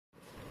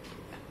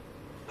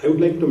I would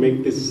like to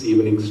make this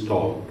evening's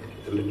talk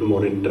a little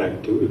more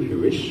interactive, if you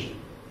wish.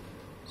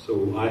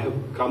 So I have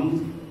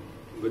come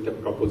with a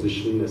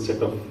proposition, a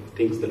set of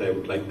things that I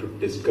would like to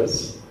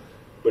discuss,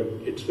 but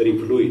it's very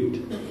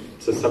fluid.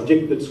 It's a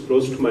subject that's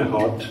close to my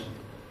heart,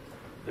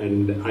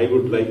 and I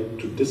would like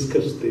to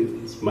discuss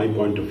this, my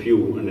point of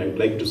view, and I'd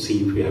like to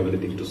see if you have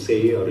anything to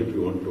say or if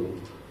you want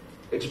to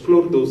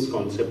explore those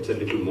concepts a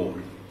little more.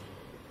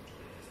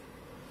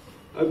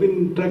 I've been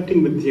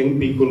interacting with young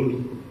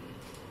people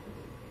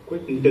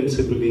quite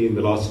intensively in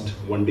the last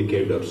 1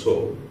 decade or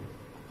so,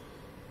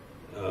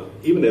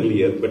 even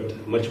earlier,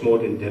 but much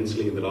more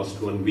intensely in the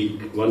last 1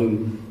 week,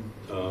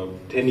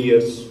 10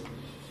 years,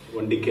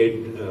 1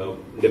 decade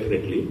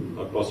definitely,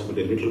 or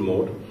possibly a little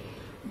more.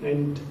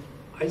 And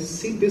I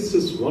see this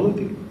as one of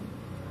the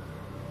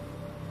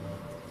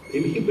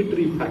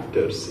inhibitory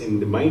factors in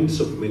the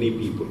minds of many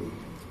people.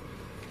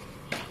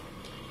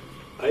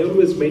 I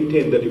always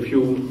maintain that if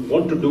you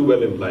want to do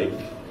well in life,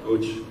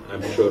 which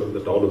I'm sure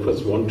that all of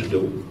us want to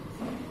do,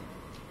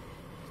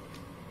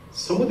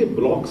 some of the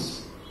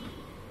blocks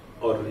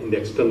are in the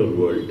external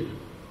world,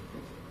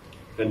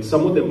 and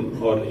some of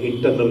them are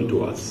internal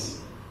to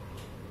us.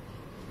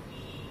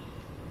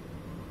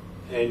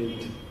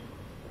 And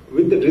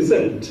with the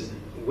result,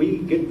 we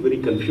get very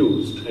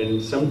confused,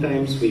 and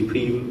sometimes we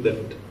feel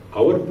that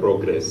our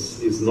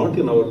progress is not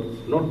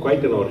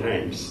quite in our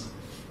hands.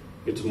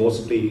 It's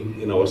mostly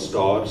in our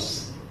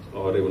stars,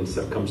 or even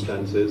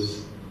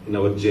circumstances, in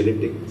our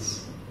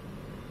genetics,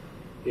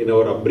 in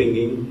our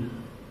upbringing,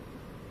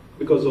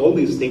 because all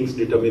these things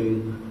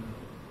determine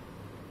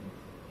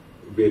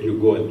where you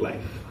go in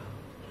life.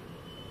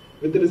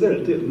 With the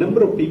result, a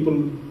number of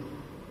people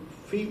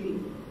feel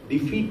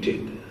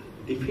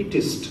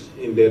defeatist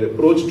in their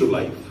approach to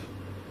life,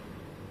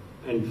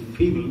 and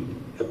feel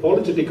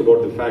apologetic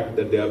about the fact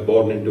that they are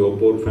born into a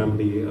poor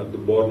family, or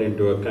born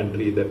into a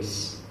country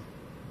that's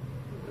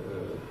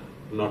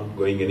not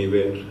going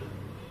anywhere,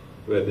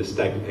 where the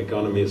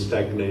economy is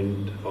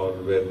stagnant, or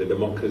where the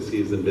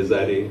democracy is in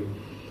disarray.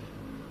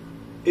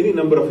 Any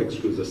number of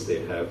excuses they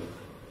have.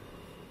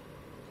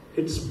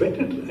 It's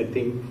better, I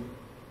think,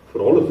 for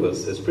all of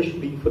us,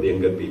 especially for the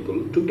younger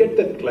people, to get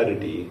that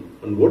clarity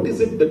on what is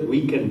it that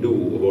we can do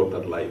about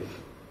our life.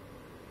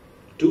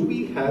 Do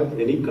we have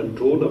any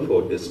control of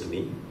our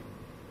destiny?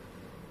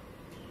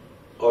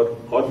 Or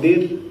are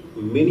there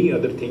many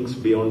other things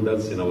beyond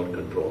us in our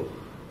control?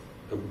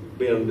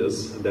 Beyond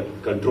us that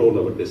control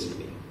our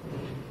destiny?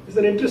 It's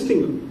an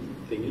interesting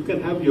thing. You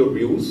can have your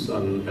views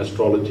on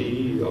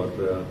astrology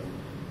or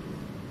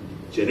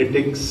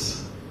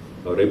genetics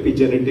or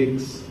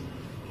epigenetics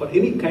or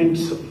any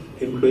kinds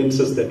of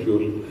influences that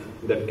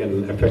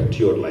can affect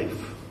your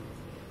life.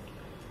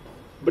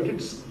 But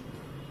it's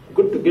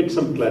good to get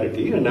some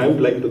clarity, and I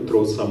would like to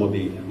throw some of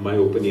my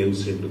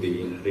opinions into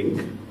the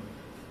ring.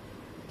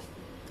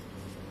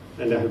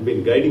 And I have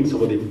been guiding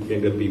some of the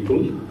younger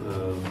people.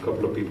 A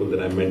couple of people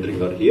that I'm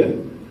mentoring are here.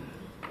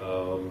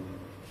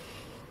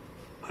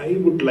 I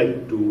would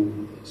like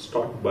to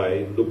start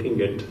by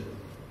looking at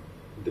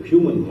the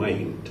human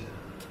mind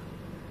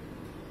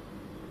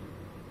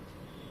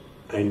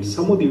and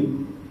some of the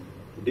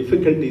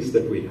difficulties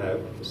that we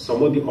have,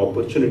 some of the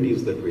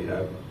opportunities that we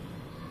have,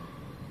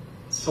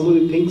 some of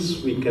the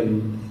things we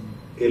can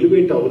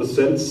elevate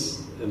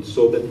ourselves, and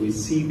so that we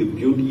see the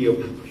beauty of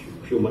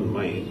human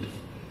mind.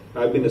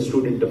 I've been a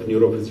student of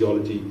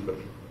neurophysiology for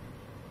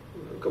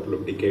a couple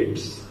of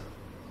decades,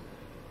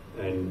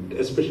 and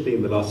especially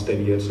in the last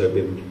 10 years I've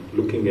been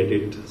looking at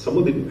it, some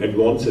of the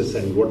advances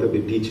and what are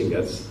they teaching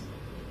us.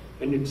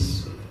 And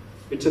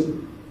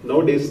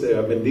nowadays,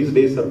 these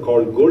days are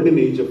called golden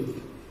age of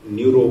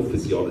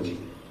neurophysiology.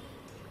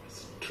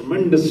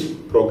 Tremendous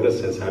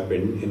progress has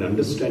happened in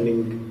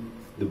understanding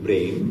the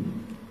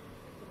brain,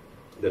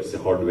 that's the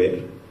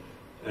hardware,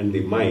 and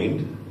the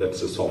mind,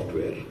 that's the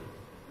software.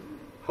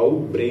 How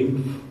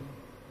brain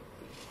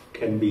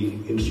can be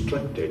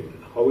instructed,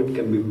 how it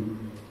can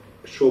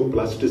show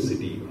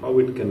plasticity, how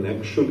it can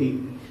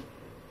actually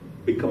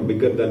become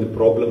bigger than the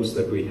problems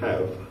that we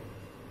have.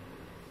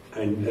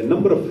 And a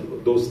number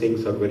of those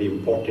things are very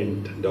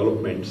important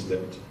developments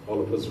that all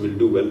of us will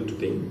do well to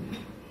think.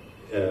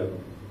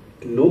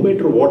 No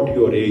matter what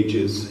your age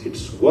is,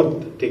 it's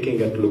worth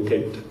taking a look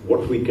at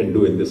what we can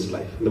do in this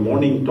life. In the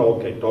morning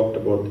talk, I talked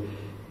about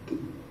the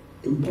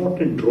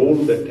important role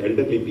that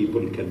elderly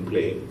people can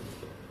play.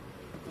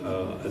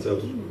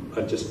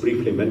 I just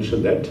briefly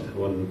mentioned that,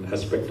 one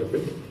aspect of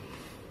it,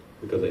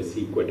 because I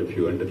see quite a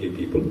few elderly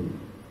people.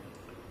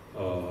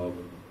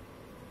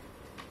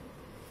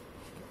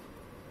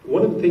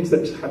 One of the things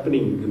that's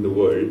happening in the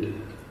world,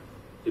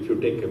 if you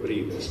take a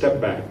brief step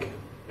back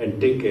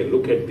and take a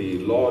look at the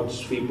large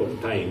sweep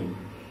of time,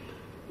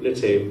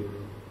 let's say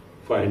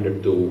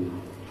 500 to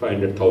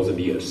 500,000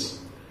 years,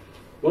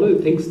 one of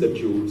the things that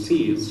you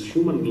see is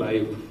human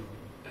life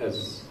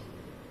has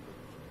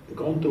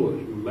gone through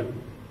an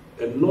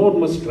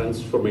enormous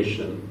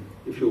transformation.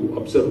 If you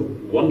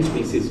observe one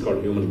species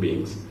called human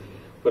beings,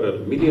 for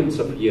millions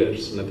of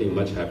years nothing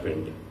much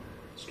happened,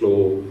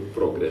 slow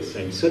progress,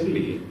 and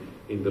suddenly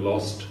in the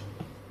last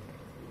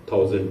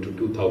 1,000 to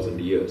 2,000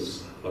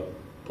 years, or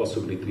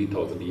possibly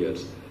 3,000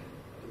 years,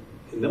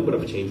 a number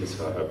of changes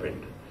have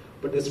happened.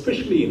 But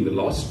especially in the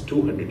last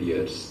 200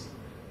 years,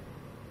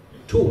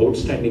 two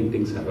outstanding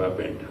things have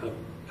happened.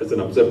 As an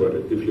observer,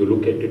 if you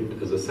look at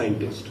it as a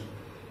scientist,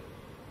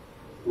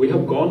 we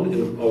have gone,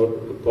 our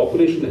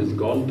population has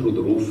gone through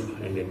the roof,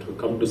 and it will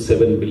come to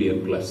 7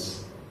 billion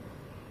plus.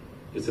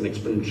 It's an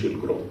exponential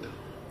growth.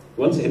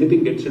 Once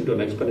anything gets into an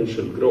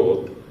exponential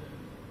growth,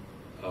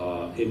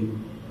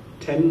 in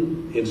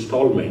 10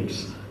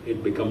 installments,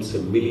 it becomes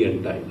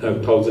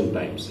 1,000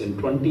 times. In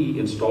 20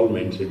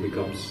 installments, it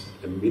becomes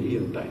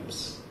 1,000,000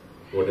 times,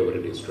 whatever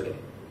it is today.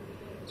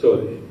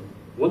 So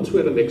once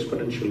we're in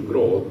exponential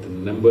growth, the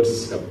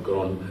numbers have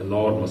grown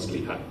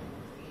enormously high.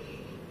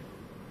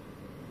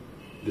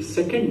 The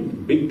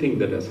second big thing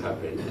that has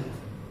happened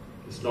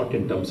is not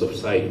in terms of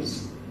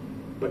size,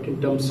 but in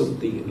terms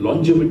of the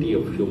longevity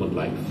of human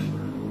life.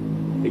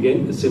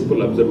 Again, the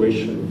simple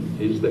observation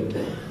is that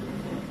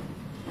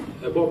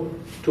about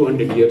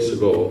 200 years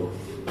ago,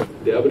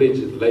 the average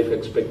life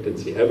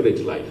expectancy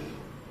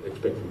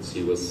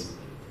was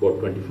about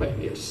 25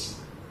 years.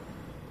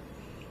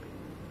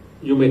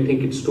 You may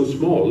think it's too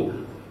small.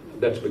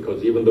 That's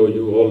because even though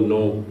you all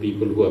know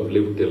people who have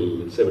lived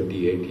till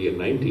 70, 80 and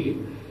 90,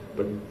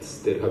 but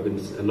there have been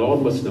an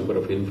enormous number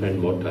of infant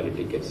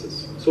mortality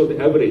cases. So the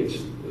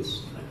average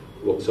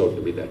works out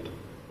to be that.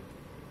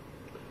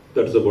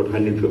 That's about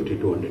 150,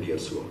 200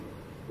 years ago.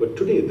 But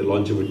today the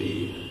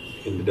longevity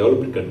in the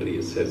developed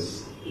countries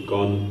has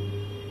gone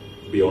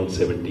beyond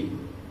 70.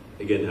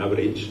 Again,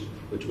 average,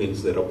 which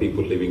means there are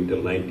people living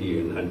till 90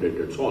 and 100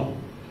 and so on.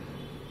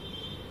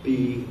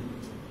 The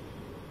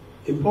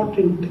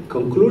important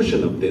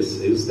conclusion of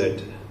this is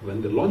that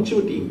when the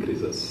longevity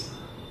increases,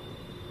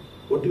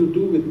 what do you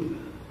do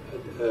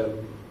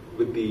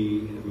with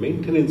the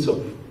maintenance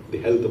of the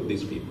health of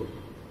these people?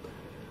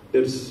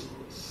 There's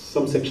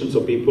some sections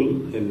of people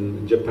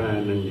in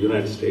Japan and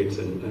United States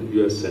and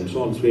US and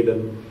so on,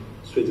 Sweden,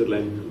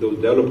 Switzerland, those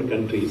developed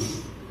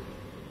countries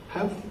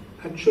have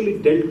actually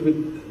dealt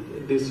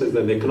with this as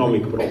an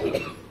economic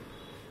problem.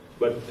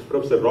 But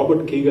Professor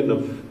Robert Kagan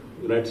of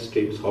United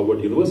States,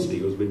 Harvard University,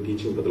 who's been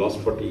teaching for the last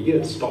 40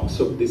 years, talks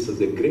of this as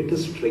the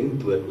greatest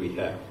strength that we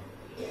have.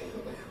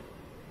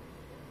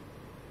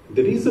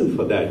 The reason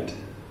for that,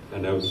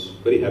 and I was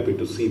very happy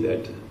to see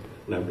that,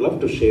 and I'd love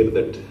to share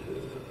that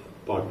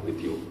part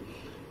with you.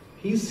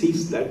 He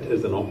sees that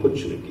as an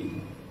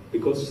opportunity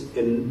because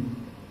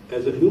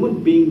as a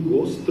human being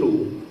goes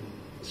through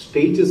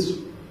stages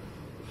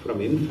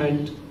from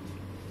infant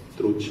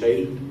through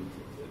child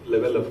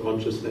level of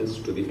consciousness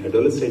to the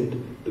adolescent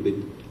to the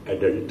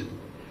adult,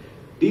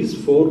 these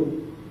 4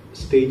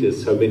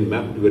 stages have been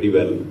mapped very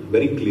well,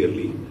 very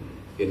clearly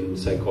in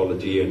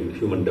psychology and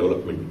human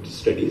development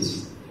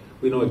studies.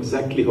 We know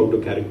exactly how to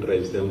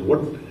characterize them.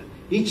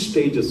 Each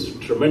stage is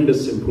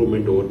tremendous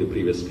improvement over the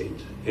previous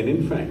stage. An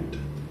infant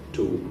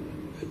to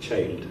a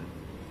child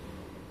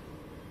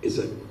is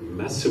a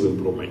massive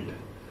improvement.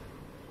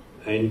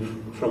 And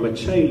from a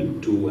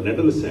child to an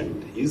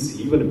adolescent is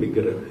even a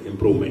bigger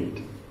improvement.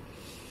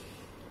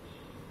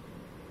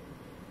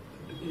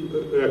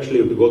 Actually,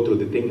 if you go through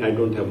the thing, I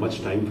don't have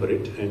much time for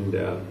it. And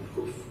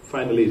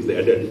finally is the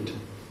adult,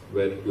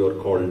 where you're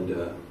called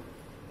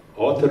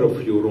author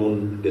of your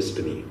own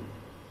destiny.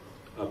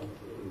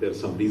 There are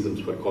some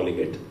reasons for calling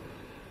it.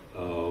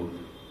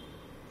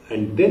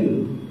 And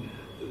then,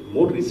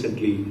 more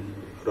recently,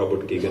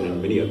 Robert Kagan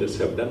and many others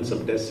have done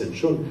some tests and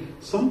shown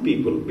some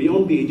people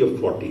beyond the age of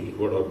 40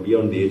 or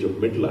beyond the age of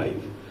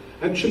midlife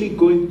actually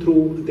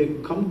they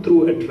come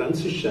through a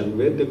transition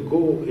where they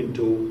go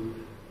into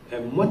a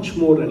much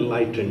more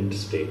enlightened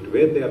state,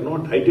 where they are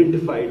not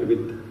identified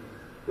with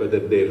whether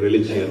their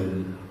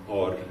religion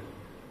or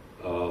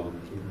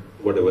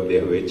whatever they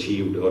have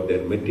achieved or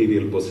their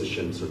material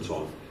possessions and so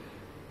on.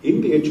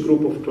 In the age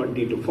group of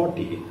 20 to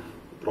 40,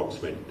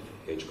 approximate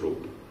age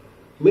group,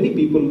 many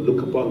people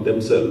look upon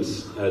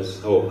themselves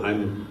as, oh,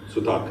 I'm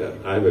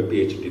Sudhakar, I have a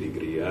PhD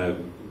degree, I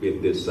have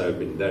been this, I have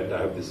been that,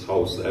 I have this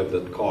house, I have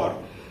that car,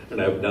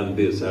 and I have done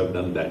this, I have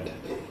done that.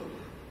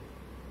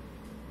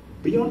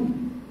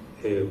 Beyond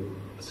a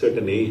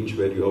certain age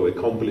where you have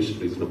accomplished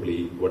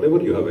reasonably, whatever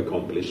you have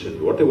accomplished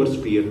in whatever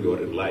sphere you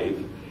are in life,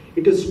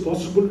 it is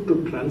possible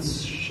to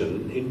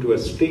transition into a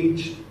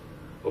stage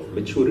of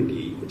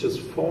maturity which is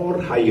far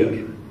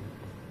higher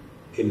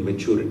in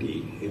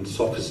maturity, in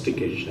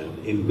sophistication,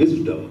 in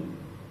wisdom,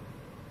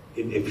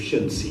 in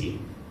efficiency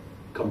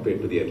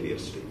compared to the earlier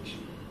stage.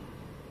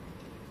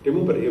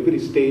 Remember, every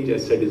stage, I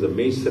said, is a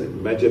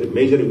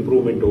major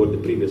improvement over the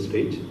previous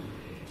stage,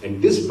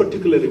 and this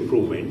particular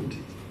improvement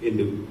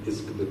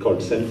is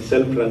called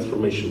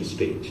self-transformation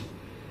stage.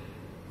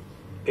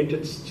 It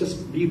has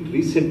just been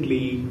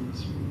recently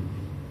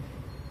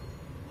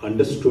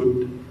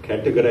understood,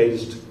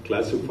 categorized,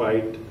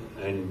 classified,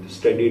 and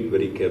studied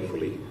very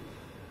carefully.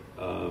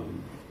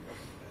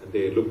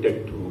 They looked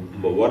at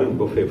Warren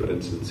Buffett, for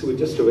instance. He was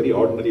just a very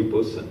ordinary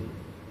person.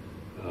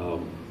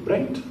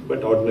 Bright,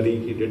 but ordinary.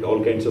 He did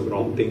all kinds of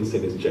wrong things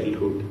in his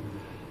childhood.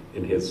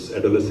 in his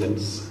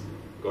adolescence,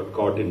 got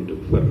caught into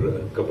for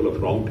a couple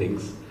of wrong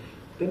things.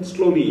 Then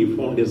slowly he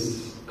found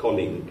his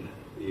calling.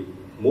 He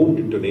moved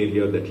into an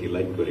area that he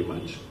liked very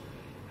much.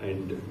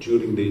 And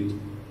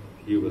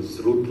he was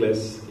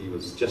ruthless, he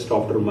was just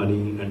after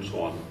money and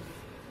so on.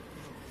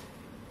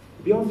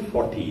 Beyond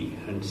 40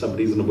 and some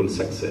reasonable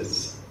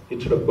success,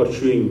 instead of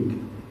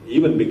pursuing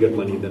even bigger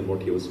money than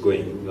what he was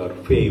going, or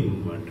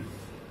fame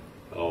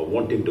and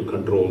wanting to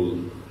control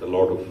a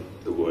lot of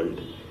the world,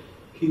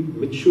 he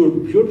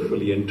matured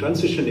beautifully and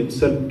transitioned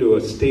himself to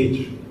a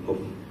stage of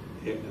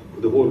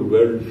the whole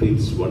world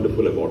feels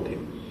wonderful about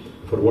him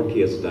for what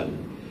he has done,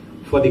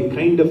 for the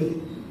kind of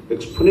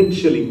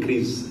exponential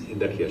increase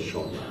that he has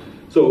shown.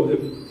 So,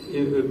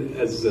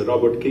 as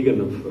Robert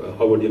Keegan of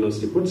Harvard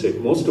University puts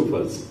it, most of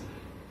us,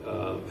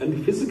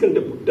 and physical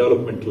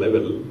development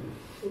level,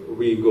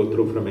 we go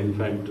through from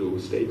infant to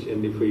stage,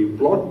 and if we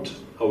plot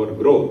our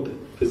growth,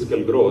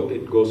 physical growth,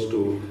 it goes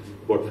to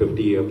about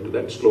 50, up to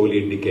that,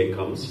 slowly decay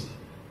comes.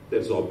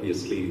 There's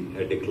obviously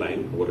a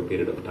decline over a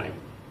period of time.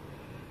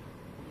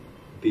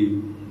 The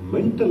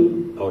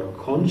mental or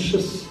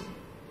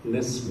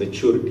consciousness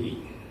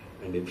maturity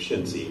and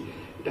efficiency,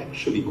 it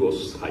actually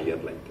goes higher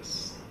like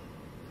this,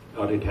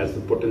 or it has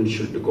the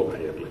potential to go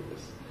higher like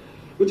this,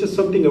 which is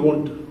something I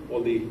want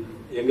all the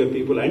younger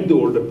people and the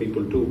older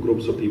people too,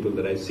 groups of people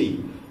that I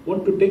see,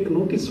 want to take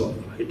notice of.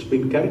 It's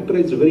been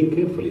characterized very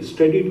carefully,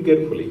 studied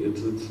carefully.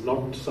 It's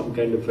not some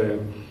kind of a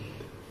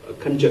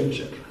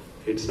conjecture.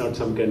 It's not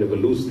some kind of a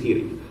loose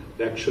theory.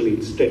 They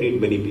actually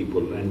studied many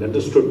people and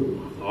understood,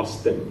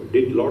 asked them,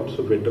 did lots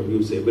of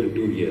interviews every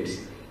 2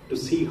 years to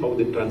see how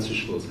the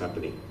transition was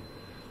happening.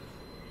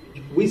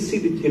 We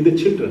see in the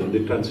children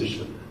the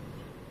transition.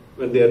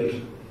 When they're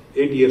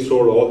 8 years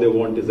old, all they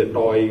want is a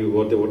toy,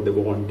 what they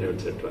want,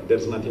 etc.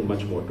 There's nothing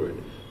much more to it.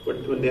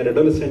 But when they're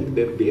adolescent,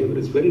 their behavior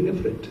is very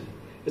different.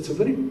 It's a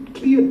very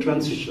clear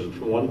transition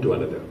from one to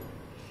another.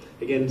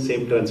 Again,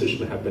 same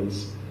transition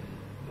happens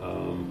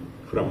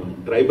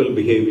from tribal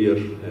behavior,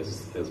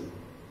 as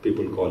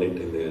people call it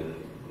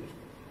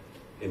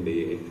in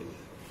the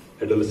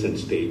adolescent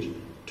stage,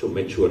 to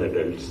mature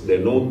adults. They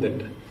know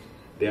that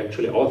they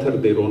actually author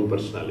their own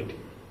personality.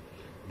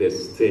 They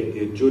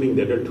say during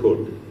the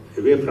adulthood,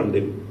 away from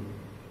the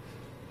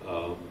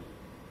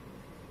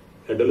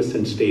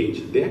adolescent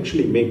stage, they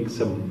actually make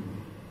some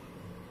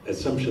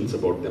assumptions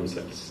about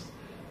themselves.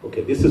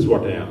 Okay, this is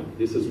what I am.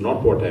 This is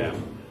not what I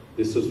am.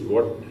 This is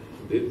what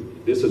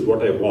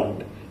I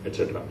want,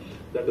 etc.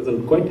 That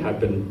doesn't quite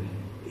happen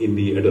in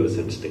the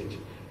adolescent stage.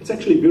 It's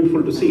actually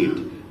beautiful to see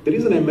it. The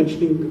reason I'm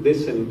mentioning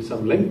this in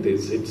some length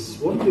is it's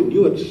one of the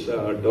newest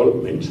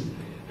developments,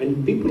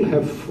 and people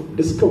have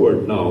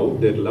discovered now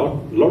that a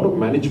lot of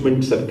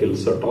management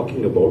circles are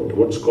talking about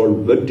what's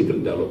called vertical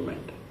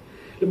development.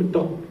 Let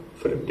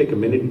me take a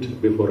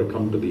minute before I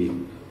come to the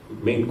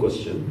main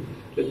question.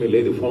 Let me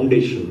lay the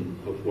foundation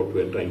of what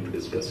we're trying to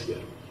discuss here.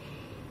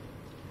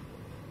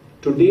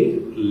 Today,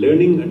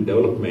 learning and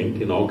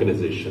development in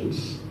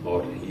organizations,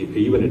 or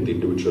even at the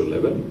individual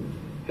level,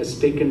 has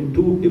taken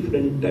two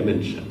different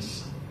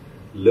dimensions.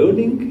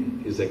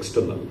 Learning is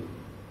external.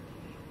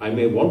 I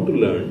may want to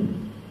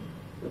learn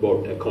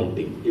about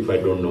accounting if I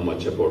don't know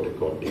much about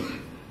accounting.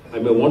 I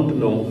may want to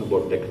know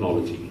about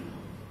technology.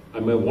 I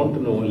may want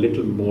to know a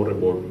little more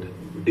about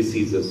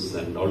diseases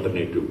and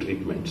alternative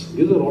treatments.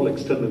 These are all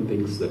external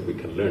things that we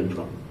can learn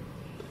from.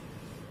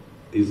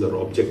 These are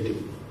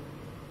objective.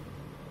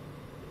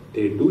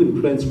 They do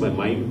influence my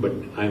mind, but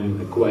I'm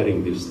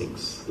acquiring these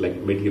things like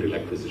material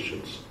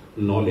acquisitions,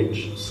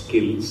 knowledge,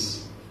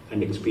 skills,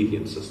 and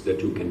experiences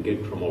that you can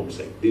get from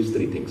outside. These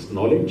three things: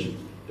 knowledge,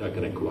 I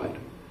can acquire;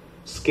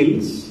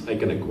 skills, I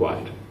can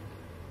acquire;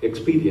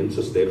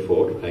 experiences,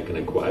 therefore, I can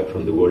acquire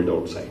from the world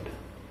outside.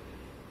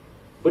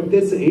 But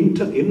there's an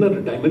inner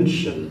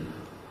dimension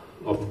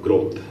of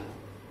growth,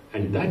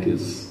 and that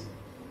is,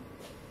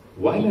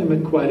 while I'm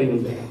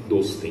acquiring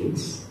those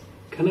things,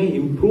 can I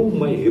improve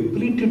my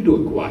ability to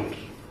acquire,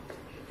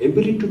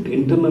 ability to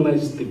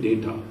internalize the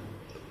data,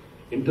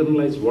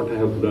 internalize what I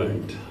have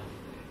learned?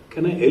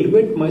 Can I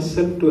elevate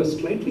myself to a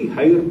slightly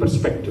higher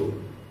perspective?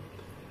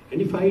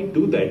 And if I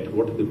do that,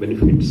 what are the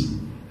benefits?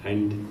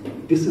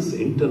 And this is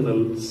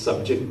internal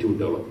subjective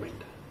development.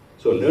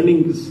 So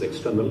learning is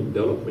external,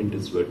 development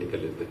is vertical,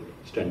 is the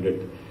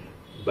standard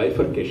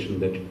bifurcation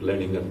that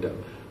learning and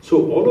development.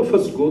 So all of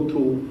us go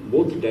through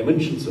both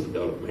dimensions of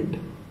development.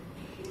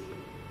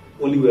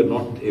 Only we are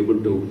not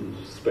able to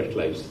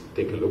specialize.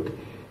 Take a look.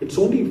 It's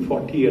only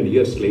 40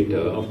 years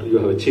later, after you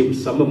have achieved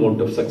some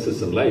amount of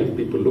success in life,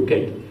 people look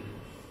at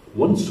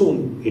one's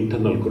own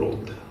internal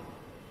growth,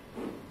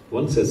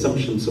 one's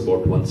assumptions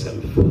about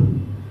oneself.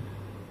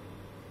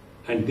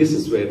 And this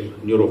is where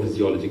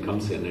neurophysiology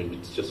comes in, and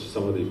it's just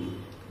some of the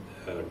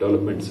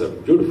developments are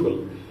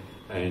beautiful.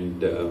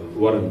 And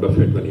Warren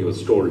Buffett, when he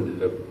was told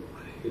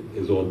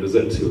his own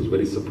results, he was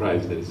very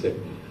surprised, and he said,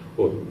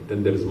 oh,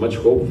 then there is much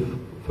hope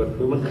for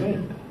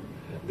humankind.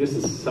 This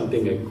is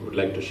something I would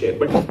like to share.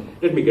 But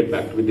let me get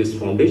back with this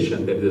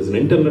foundation, that there is an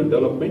internal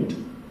development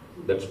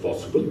that's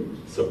possible,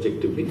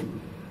 subjectively.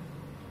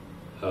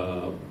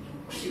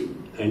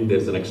 and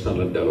there's an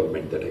external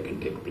development that I can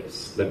take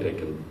place, that I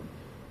can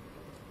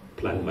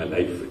plan my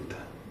life with.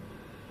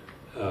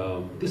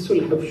 This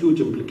will have huge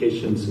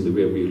implications in the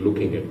way we're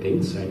looking at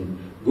things, and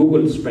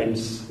Google is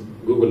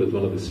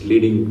one of these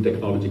leading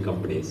technology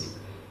companies,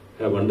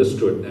 have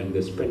understood, and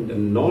they spend an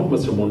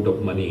enormous amount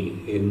of money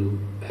in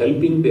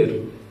helping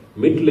their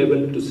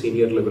mid-level to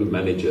senior level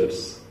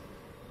managers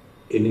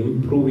in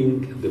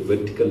improving the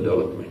vertical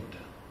development,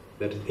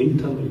 that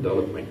internal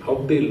development, how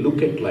they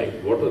look at life,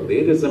 what are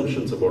their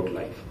assumptions about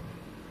life,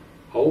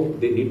 how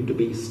they need to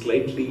be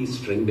slightly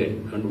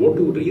strengthened, and what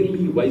do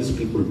really wise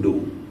people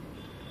do.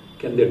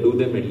 Can they do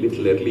them a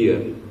little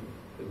earlier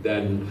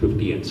than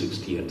 50 and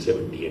 60 and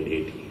 70 and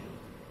 80?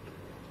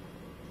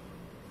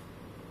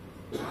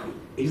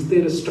 Is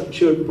there a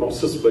structured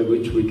process by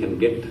which we can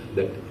get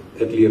that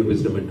earlier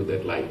wisdom into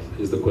their life,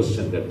 is the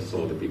question that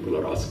some of the people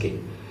are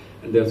asking.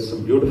 And there are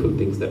some beautiful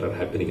things that are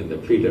happening in the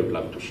field I would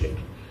love to share.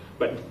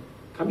 But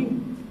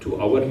coming to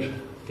our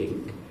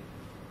thing,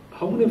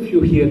 how many of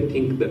you here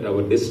think that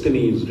our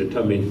destiny is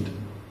determined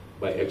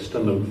by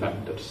external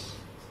factors?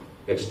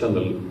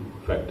 External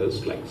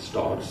factors like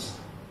stars,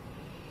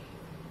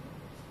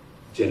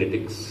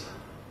 genetics.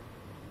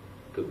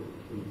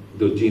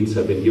 Those genes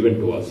have been given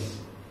to us.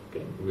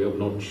 Okay? We have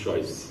no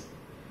choice.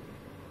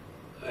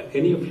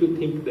 Any of you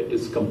think that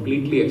is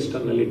completely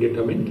externally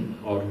determined,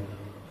 or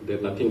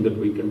there's nothing that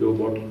we can do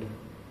about it?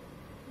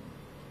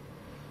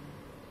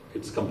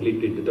 It's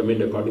completely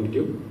determined according to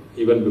you,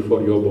 even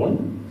before you're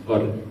born? Or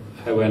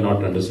have I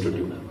not understood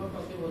you? I'm not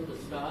talking about the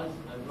stars,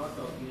 I'm not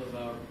talking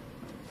about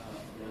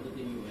the other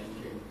thing you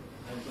mentioned.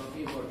 I'm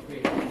talking about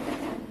fate.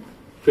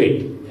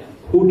 Fate? Yeah.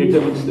 Who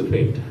determines the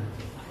fate? I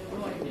have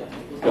no idea.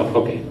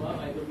 Oh, okay.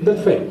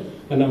 That's fair.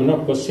 And I'm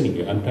not questioning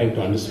you, I'm trying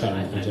to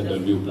understand a general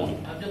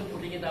viewpoint. I'm just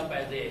putting it up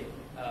as a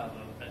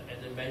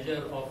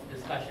measure of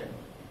discussion.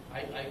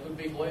 I could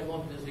be going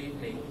home this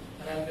evening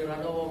and I'll be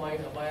run over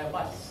by a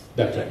bus.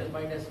 That's right. That is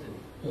my destiny.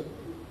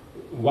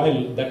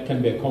 While that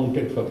can be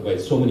accounted for by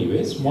so many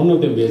ways, one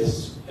of the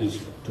ways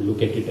is to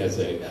look at it as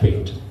a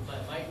fate.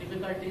 My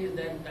difficulty is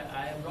that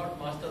I am not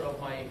master of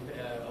my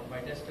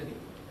destiny,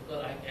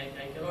 because I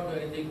cannot do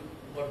anything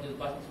about this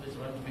bus which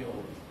runs me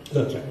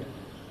over. That's right.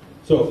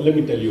 So let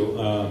me tell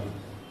you,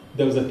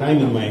 there was a time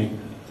in my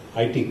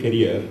IT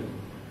career,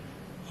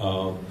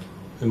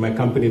 in my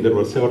company there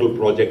were several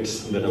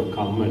projects that have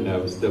come, and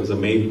there was a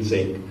mail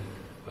saying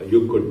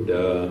you could,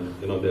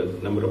 the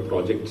number of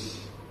projects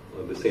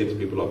the sales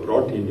people are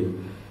brought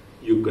in,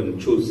 you can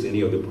choose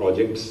any of the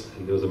projects.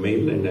 And there was a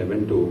mail, and I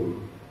went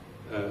to,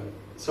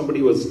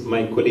 somebody was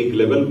my colleague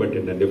level but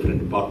in a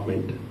different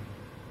department,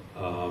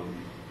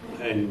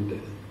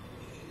 and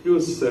he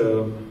was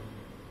a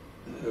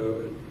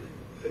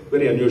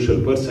very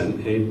unusual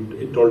person.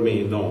 He told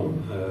me, no,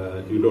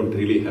 you don't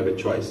really have a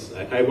choice.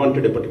 I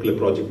wanted a particular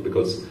project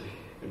because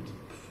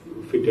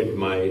it fitted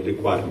my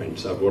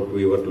requirements of what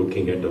we were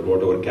looking at or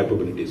what our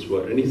capabilities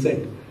were. And he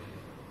said,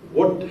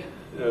 what?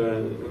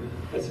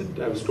 I said,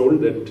 I was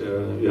told that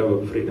you have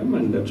a freedom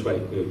and that's why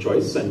your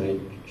choice, and I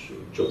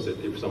chose it.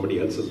 If somebody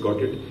else has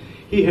got it.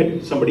 He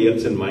had somebody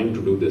else in mind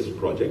to do this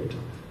project.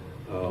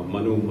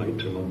 Manu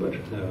might remember.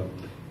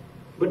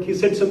 But he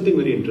said something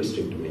very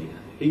interesting to me.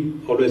 He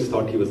always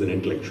thought he was an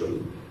intellectual.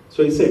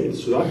 So he said,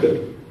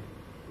 Sudhakar,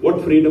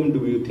 what freedom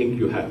do you think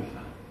you have?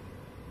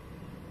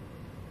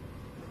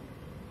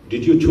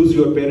 Did you choose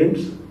your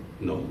parents?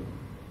 No.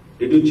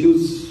 Did you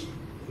choose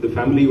the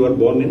family you were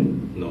born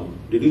in? No.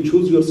 Did you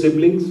choose your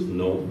siblings?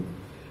 No.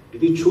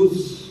 Did you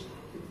choose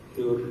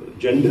your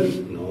gender?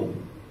 No.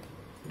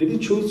 Did you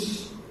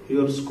choose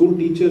your school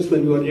teachers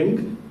when you were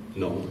young?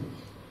 No.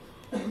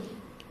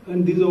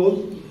 And these are all,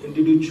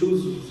 did you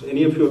choose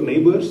any of your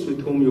neighbors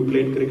with whom you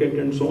played cricket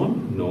and so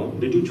on? No.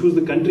 Did you choose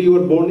the country you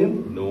were born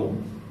in? No.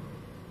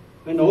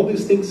 And all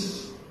these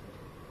things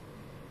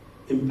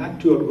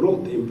impact your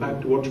growth,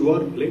 impact what you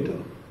are later.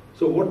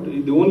 So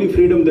the only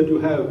freedom that you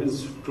have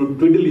is to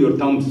twiddle your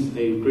thumbs.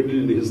 He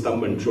twiddled his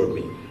thumb and showed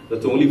me.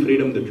 That's the only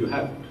freedom that you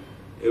have.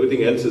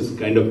 Everything else is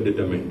kind of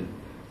determined.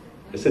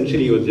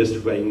 Essentially, you are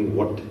justifying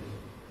what?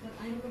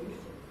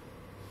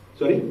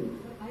 Sorry?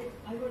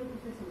 I want to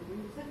say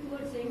something. Sir, you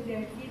were saying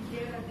that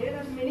there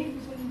are many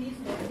people in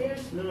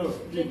this. No,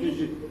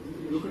 please,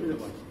 look at the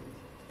point.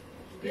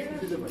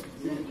 Sir,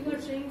 you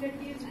are saying that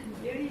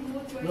there is no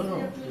choice. No,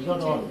 they have choosing it's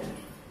not all. gender.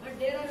 But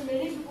there are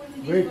many people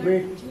in this Wait.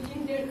 world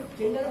choosing their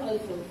gender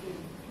also.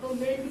 From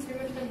male to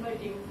female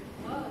converting.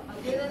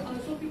 There are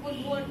also people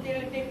who are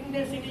taking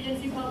their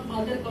citizenship of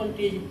other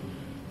countries.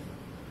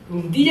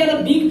 These are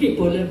the big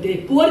people. The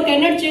poor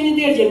cannot change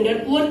their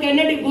gender. Poor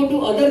cannot go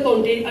to other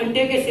countries and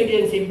take a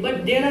citizenship.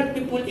 But there are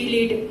people,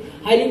 elite,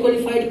 highly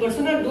qualified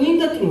person are doing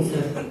the things,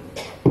 sir.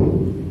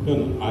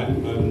 No,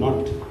 I'm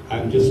not.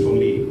 I'm just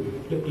only.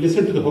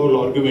 Listen to the whole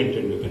argument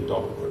and we can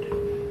talk about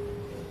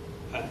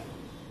it.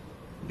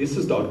 This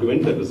is the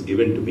argument that was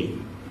given to me.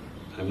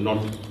 I have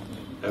not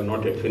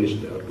yet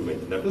finished the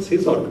argument. That was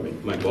his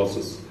argument. My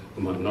boss's,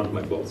 not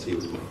my boss, he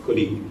was my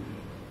colleague.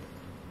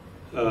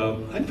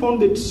 I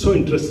found it so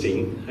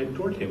interesting. I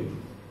told him,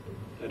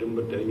 I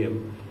remember telling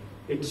him,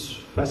 it's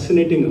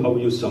fascinating how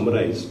you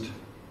summarized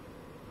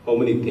how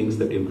many things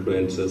that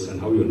influence us and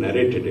how you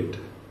narrated it.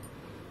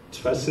 It's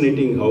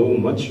fascinating how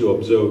much you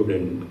observed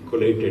and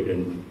collated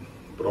and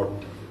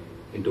brought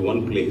into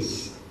one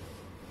place.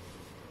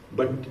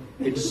 But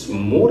it's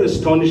more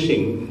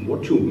astonishing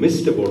what you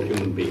missed about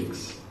human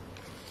beings.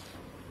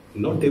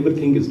 Not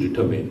everything is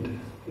determined.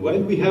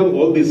 While we have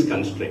all these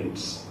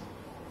constraints,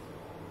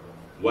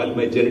 while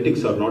my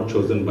genetics are not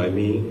chosen by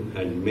me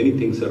and many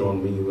things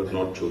around me were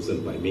not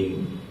chosen by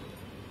me,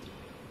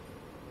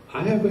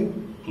 I have a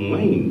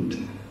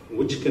mind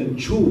which can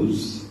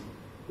choose,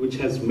 which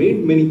has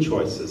made many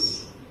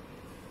choices,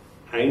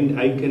 and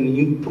I can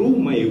improve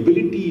my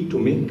ability to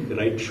make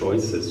right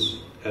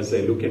choices as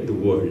I look at the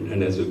world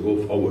and as I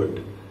go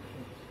forward.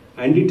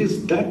 And it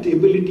is that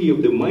ability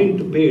of the mind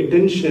to pay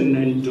attention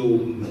and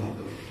to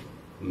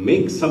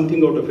make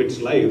something out of its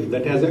life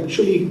that has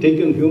actually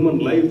taken human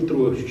life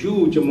through a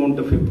huge amount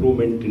of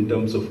improvement in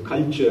terms of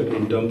culture,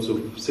 in terms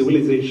of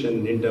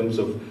civilization, in terms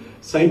of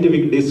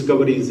scientific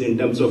discoveries, in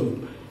terms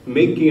of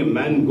making a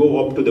man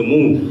go up to the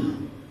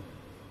moon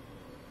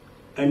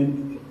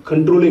and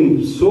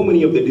controlling so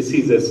many of the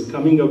diseases,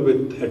 coming up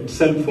with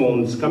cell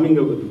phones, coming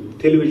up with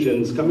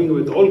televisions, coming up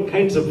with all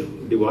kinds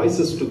of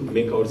devices to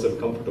make ourselves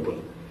comfortable.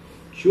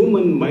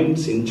 Human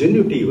mind's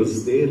ingenuity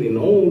was there in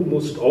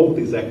almost all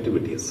these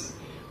activities,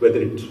 whether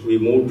we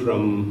moved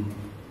from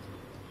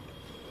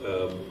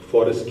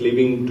forest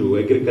living to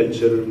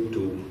agriculture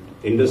to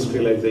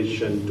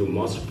industrialization to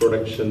mass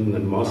production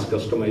and mass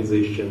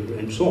customization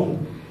and so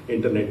on,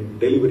 internet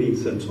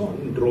deliveries and so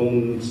on,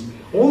 drones,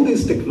 all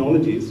these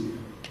technologies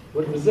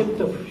were a result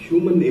of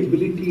human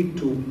ability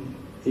to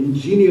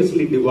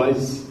ingeniously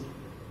devise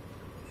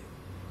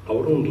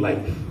our own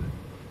life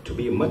to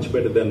be much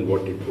better than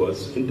what it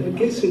was, at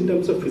least in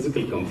terms of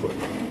physical comfort.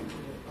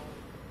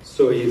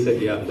 So he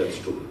said, yeah, that's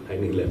true.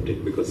 And he left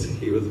it because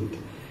he wasn't.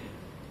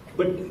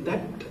 But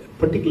that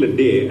particular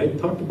day, I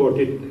thought about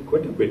it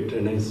quite a bit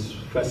and I was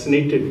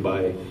fascinated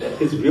by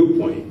his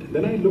viewpoint.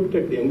 Then I looked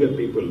at the younger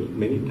people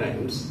many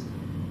times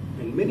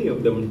and many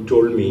of them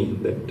told me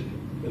that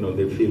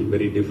they feel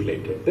very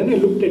deflated. Then I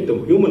looked at the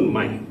human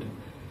mind.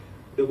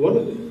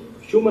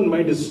 Human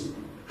mind is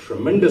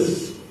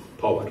tremendous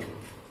power.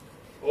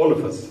 All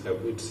of us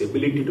have its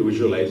ability to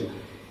visualize.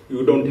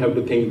 You don't have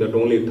to think that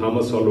only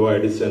Thomas Alva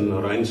Edison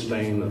or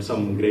Einstein or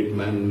some great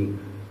man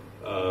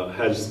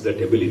has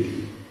that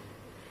ability.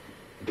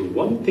 The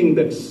one thing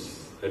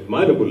that's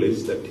admirable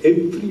is that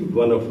every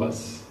one of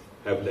us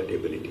have that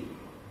ability.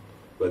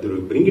 Whether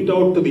we bring it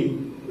out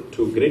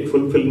to great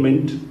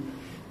fulfillment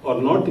or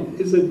not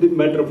is a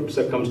matter of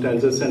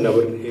circumstances and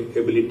our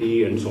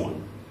ability and so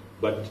on.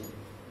 But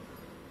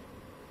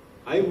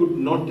I would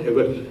not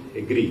ever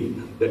agree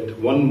that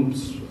one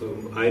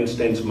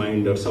Einstein's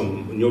mind or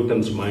some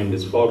Newton's mind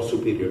is far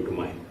superior to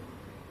mine.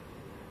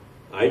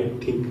 I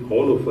think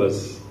all of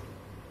us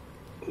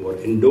were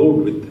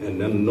endowed with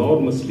an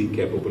enormously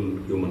capable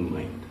human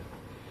mind.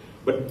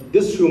 But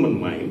this human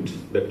mind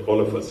that all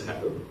of us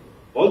have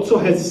also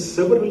has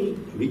several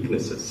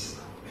weaknesses.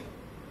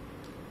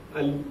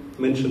 I'll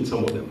mention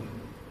some of them.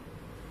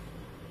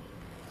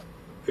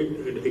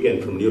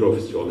 Again, from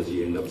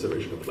neurophysiology and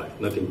observation of life,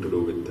 nothing to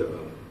do with the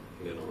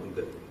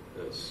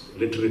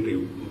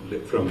literary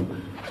from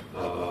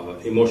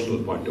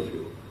emotional point of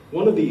view.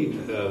 One of the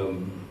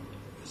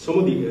some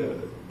of the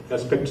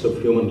aspects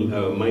of human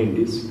mind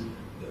is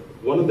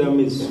one of them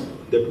is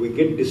that we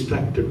get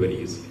distracted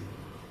very easily.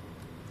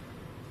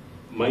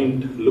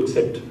 Mind looks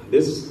at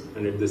this,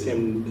 and at the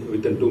same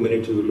within 2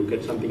 minutes you look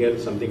at something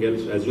else.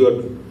 As you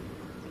are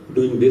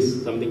doing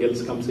this, something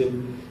else comes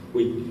in.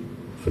 We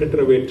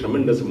fritter away a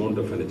tremendous amount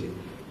of energy.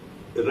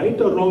 Right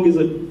or wrong is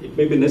it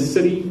may be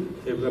necessary.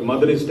 If a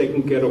mother is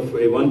taking care of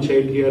one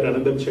child here,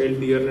 another child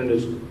here, and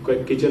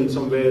a kitchen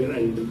somewhere,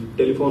 and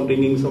telephone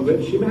ringing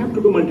somewhere, she may have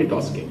to do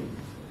multitasking.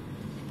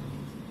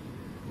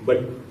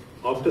 But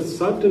after a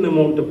certain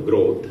amount of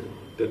growth,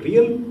 the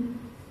real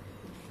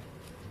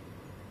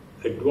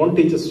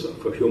advantages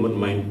of a human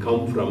mind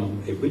come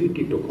from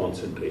ability to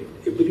concentrate,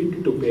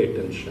 ability to pay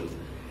attention,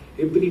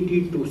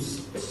 ability to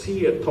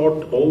see a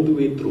thought all the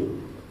way through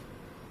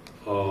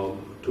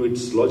to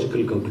its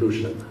logical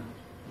conclusion.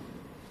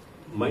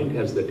 Mind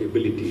has that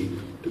ability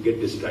to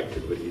get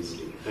distracted very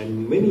easily.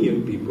 And many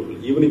young people,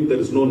 even if there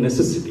is no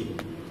necessity,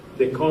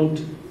 they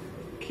can't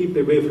keep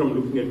away from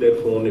looking at their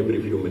phone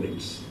every few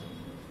minutes.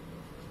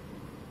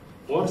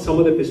 Or some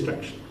other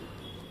distraction.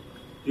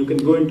 You can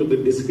go into the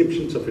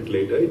descriptions of it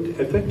later. It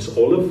affects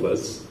all of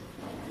us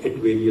at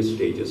various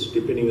stages,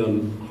 depending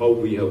on how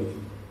we have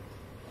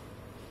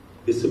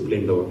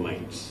disciplined our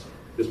minds.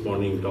 This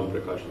morning, Tom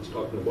Prakash was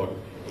talking about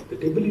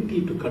that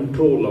ability to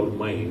control our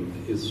mind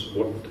is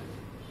what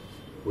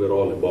we're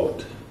all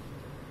about.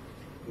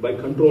 By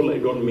control, I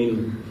don't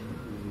mean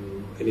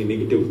any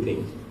negative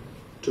thing.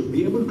 To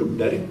be able to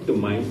direct the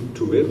mind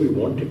to where we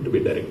want it to be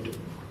directed.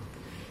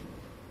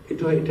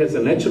 It has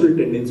a natural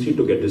tendency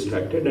to get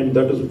distracted, and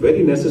that is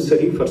very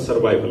necessary for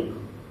survival.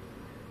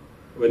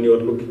 When you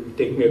are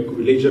taking a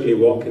leisurely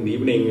walk in the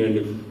evening, and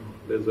if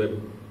there's a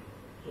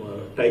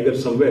tiger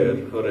somewhere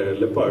or a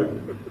leopard,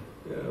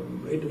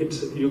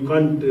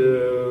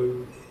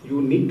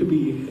 you need to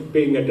be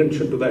paying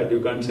attention to that. You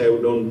can't say,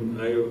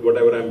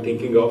 whatever I'm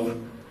thinking of,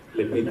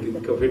 let me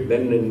think of it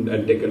then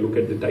and take a look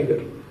at the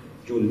tiger.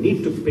 You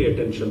need to pay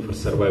attention for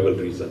survival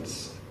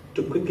reasons,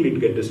 to quickly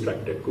get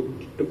distracted,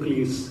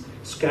 quickly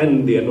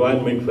scan the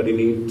environment for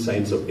any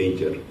signs of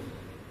danger.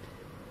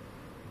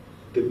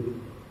 The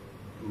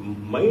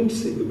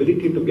mind's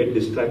ability to get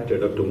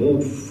distracted or to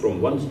move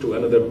from one to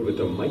another with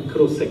a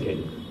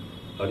microsecond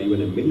or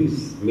even a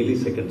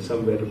millisecond,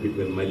 somewhere between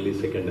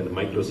millisecond and a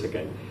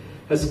microsecond,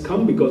 has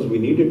come because we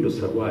needed to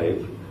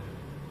survive,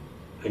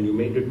 and you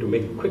made it to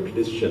make quick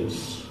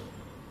decisions.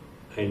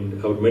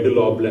 And our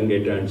medulla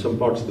oblongata and some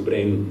parts of the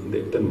brain,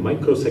 within a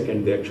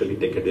microsecond, they actually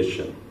take a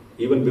decision,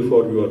 even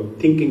before your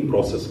thinking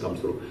process comes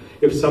through.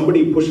 If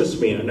somebody pushes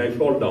me and I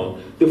fall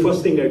down, the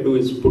first thing I do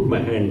is put my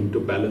hand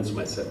to balance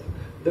myself.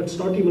 That's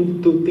not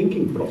even the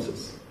thinking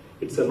process.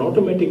 It's an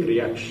automatic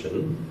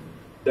reaction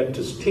that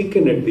is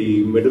taken at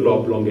the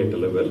medulla oblongata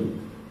level,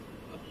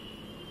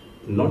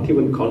 not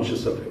even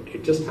conscious of it.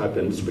 It just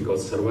happens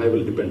because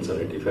survival depends on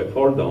it. If I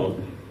fall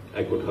down,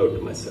 I could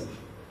hurt myself.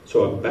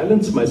 So I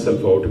balance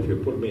myself out if you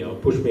push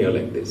me out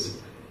like this.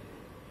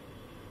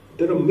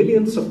 There are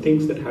millions of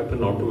things that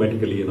happen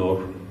automatically in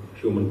our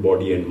human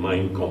body and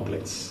mind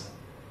complex.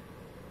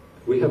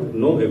 We have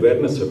no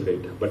awareness of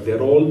it, but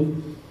they're all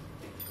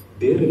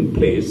there in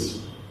place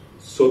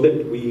so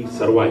that we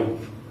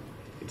survive.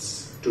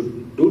 It's to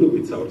do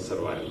with our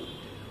survival.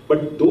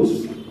 But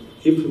those,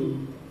 if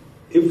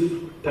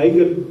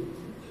tiger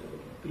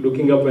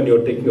looking up when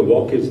you're taking a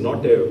walk is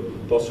not a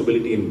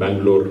possibility in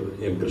Bangalore,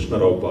 in Krishna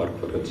Rao Park,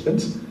 for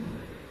instance,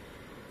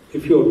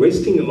 if you're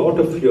wasting a lot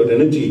of your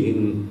energy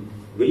in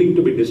willing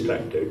to be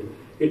distracted,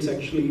 it's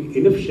actually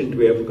inefficient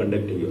way of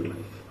conducting your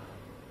life.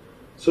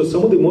 So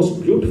some of the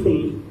most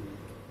beautiful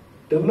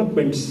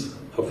developments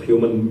of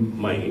human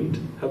mind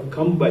have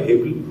come by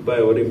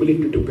our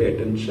ability to pay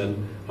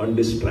attention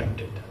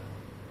undistracted.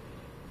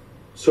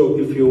 So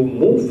if you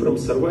move from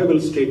survival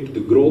state to the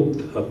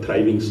growth or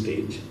thriving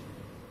stage,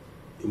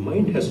 the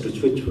mind has to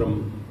switch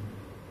from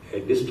a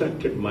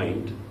distracted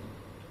mind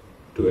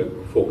to a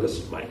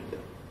focused mind.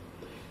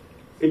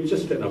 It's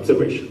just an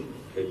observation.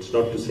 It's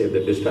not to say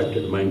that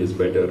distracted mind is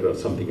better or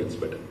something else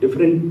better.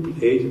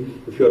 Different age,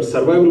 if you are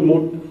survival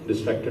mode,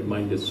 distracted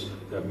mind is,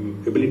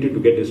 ability to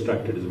get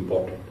distracted is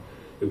important.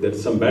 If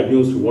there's some bad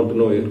news, you want to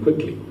know it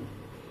quickly.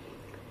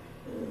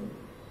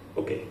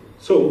 Okay,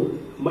 so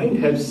mind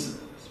has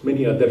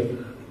many other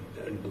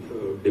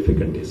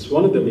difficulties.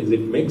 One of them is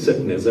it makes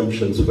certain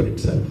assumptions for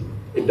itself.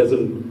 It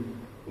doesn't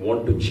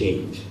want to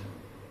change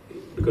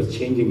because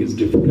changing is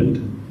difficult.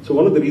 So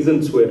one of the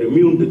reasons we're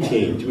immune to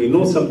change, we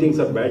know some things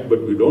are bad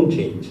but we don't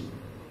change,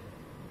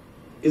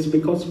 is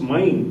because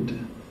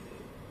mind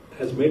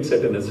has made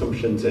certain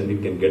assumptions and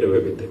it can get away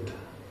with it.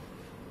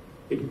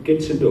 It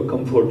gets into a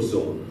comfort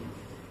zone.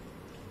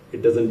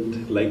 It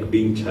doesn't like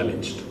being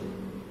challenged.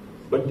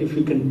 But if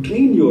you can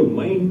train your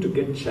mind to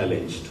get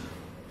challenged,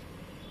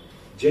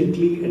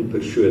 gently and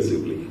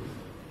persuasively,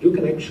 you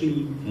can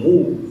actually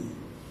move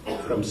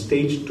from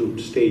stage to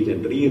stage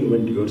and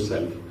reinvent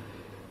yourself.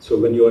 So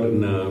when you are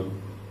a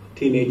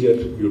teenager,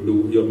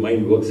 your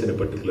mind works in a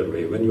particular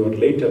way. When you are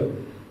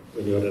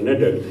when you are an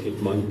adult,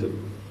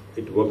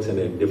 it works in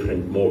a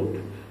different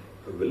mode.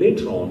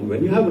 Later on,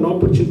 when you have an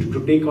opportunity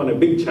to take on a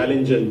big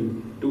challenge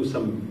and do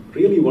some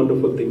really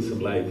wonderful things in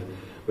life,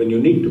 when you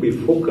need to be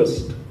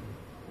focused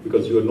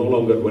because you are no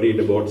longer worried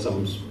about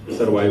some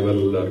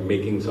survival or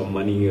making some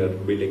money or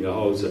building a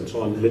house and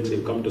so on, let's say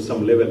you come to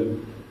some level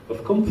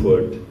of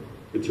comfort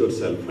with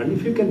yourself. And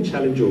if you can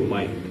challenge your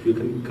mind, you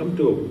can come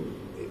to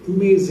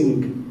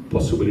amazing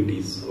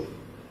possibilities of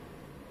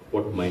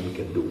what mind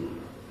can do.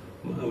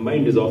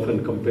 Mind is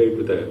often compared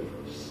with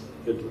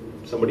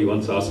somebody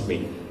once asked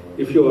me,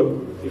 if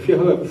you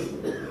have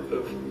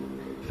a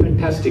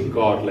fantastic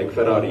car like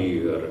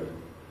Ferrari or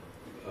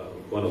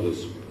one of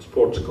those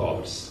sports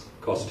cars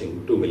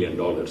costing $2 million,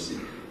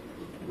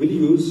 will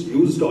you use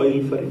used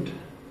oil for it?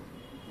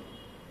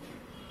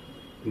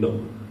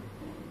 No.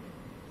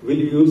 Will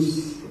you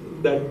use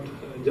that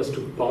just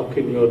to park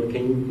in your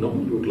thing? No,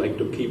 you would like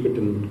to keep it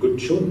in good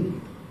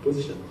shown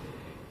position.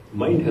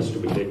 Mind has to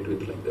be dealt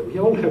with like that. We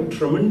all have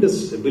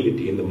tremendous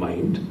ability in the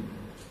mind.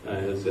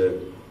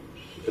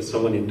 As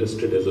someone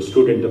interested, as a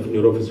student of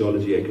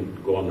neurophysiology, I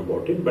can go on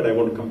about it, but I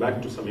want to come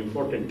back to some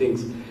important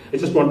things. I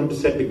just wanted to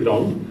set the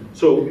ground.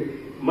 So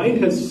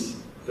mind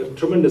has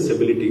tremendous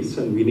abilities,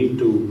 and we need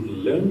to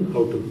learn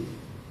how to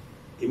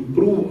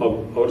improve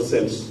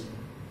ourselves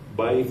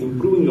by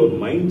improving our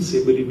mind's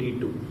ability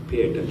to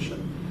pay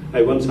attention.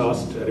 I once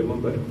asked, I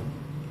remember,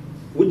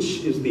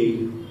 which is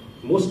the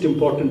most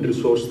important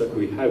resource that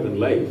we have in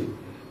life?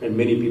 And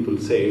many people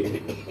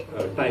say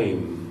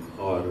time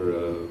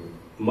or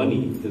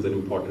money is an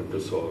important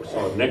resource,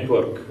 or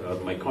network, or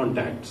my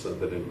contacts are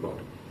very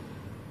important.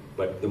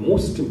 But the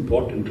most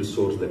important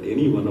resource that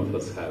any one of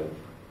us have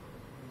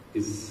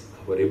is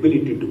our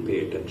ability to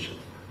pay attention.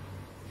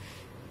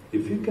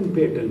 if you can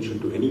pay attention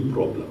to any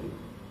problem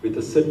with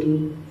a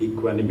certain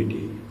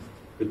equanimity,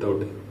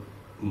 without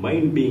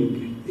mind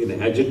being in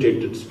an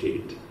agitated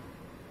state,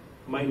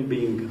 mind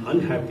being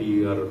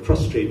unhappy or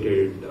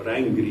frustrated or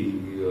angry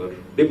or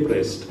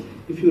depressed,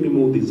 if you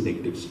remove these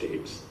negative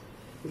states,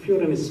 if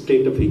you're in a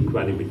state of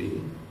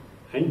equanimity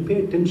and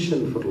pay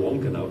attention for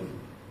long enough,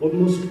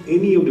 almost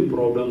any of the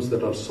problems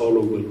that are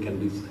solvable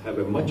have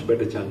a much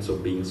better chance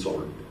of being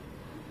solved.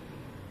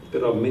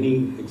 There are many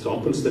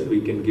examples that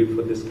we can give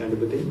for this kind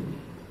of a thing,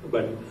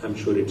 but I'm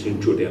sure it's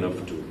intuitive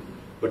enough too.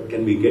 But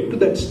can we get to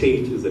that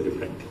stage is a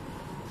different thing.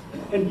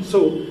 And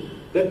so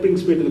that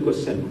brings me to the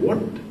question,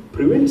 what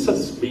prevents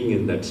us being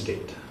in that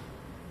state?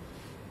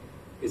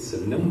 It's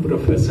a number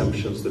of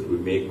assumptions that we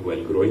make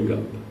while growing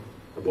up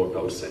about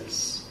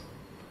ourselves,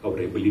 our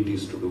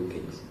abilities to do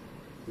things.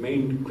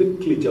 Mind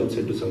quickly jumps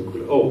into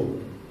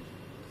some,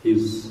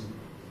 he's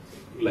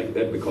like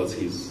that because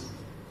he's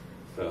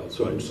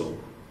so-and-so.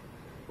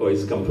 Or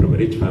he's come from a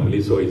rich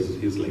family, so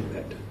he's like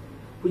that.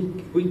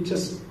 We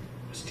just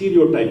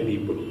stereotype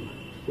people.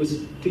 We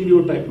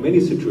stereotype many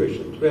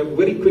situations. We have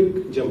very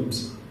quick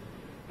jumps,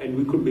 and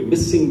we could be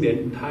missing the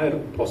entire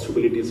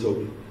possibilities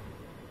of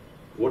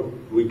what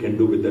we can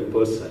do with that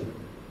person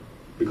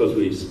because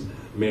we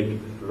made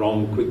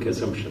wrong, quick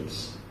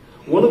assumptions.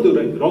 One of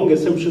the wrong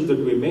assumptions that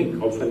we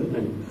make often,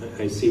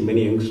 and I see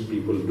many young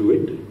people do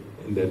it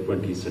in their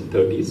 20s and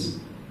 30s,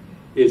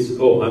 is,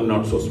 I'm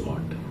not so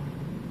smart.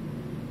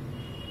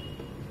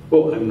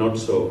 I'm not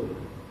so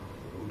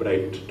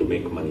bright to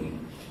make money.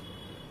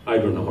 I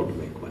don't know how to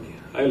make money.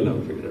 I'll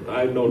never figure it out.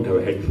 I don't have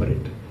a head for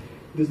it.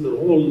 These are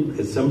all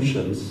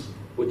assumptions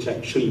which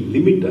actually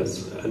limit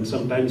us. And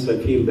sometimes I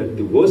feel that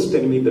the worst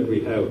enemy that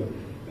we have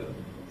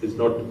is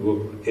not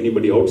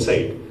anybody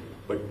outside,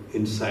 but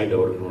inside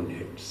our own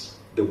heads.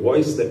 The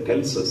voice that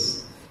tells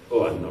us,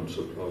 I'm not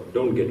so,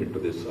 don't get into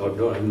this,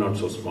 or I'm not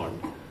so smart.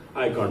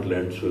 I can't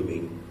learn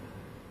swimming.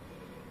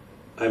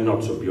 I'm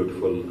not so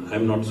beautiful,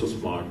 I'm not so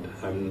smart,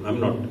 I'm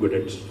not good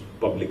at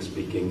public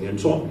speaking, and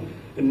so on.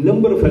 A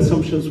number of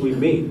assumptions we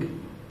make,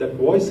 that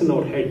voice in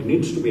our head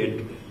needs to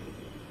be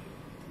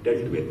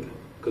dealt with.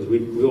 Because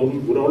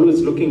we're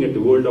always looking at the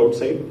world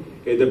outside,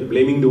 either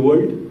blaming the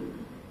world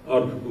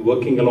or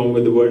working along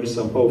with the world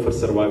somehow for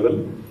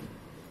survival.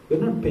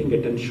 We're not paying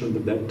attention to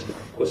the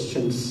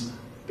questions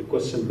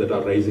that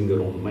are raising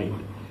our own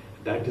mind.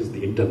 That is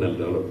the internal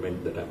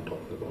development that I'm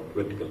talking about,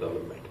 vertical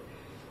development.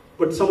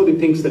 But some of the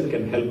things that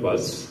can help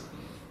us,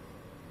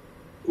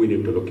 we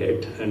need to look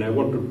at, and I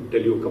want to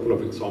tell you a couple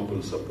of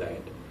examples of that.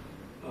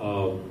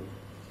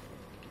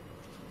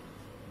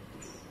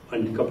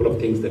 And a couple of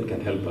things that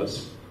can help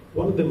us.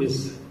 One of them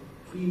is,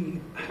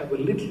 we have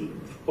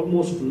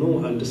almost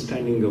no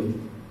understanding of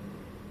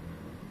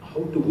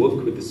how to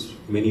work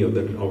with many of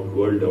the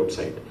world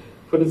outside.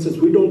 For instance,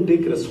 we don't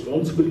take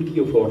responsibility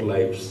of our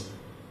lives,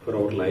 for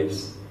our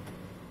lives.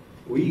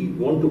 We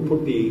want to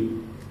put the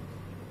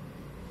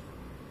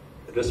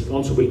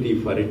responsibility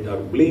for it or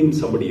blame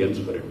somebody else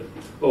for it.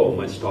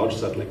 My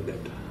stars are like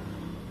that.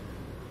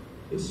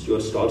 Yes, your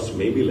stars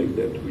may be like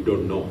that, we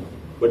don't know.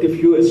 But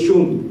if you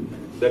assume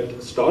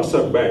that stars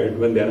are bad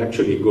when they're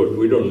actually good,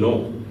 we don't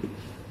know.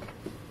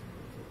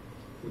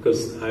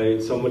 Because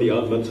somebody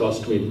once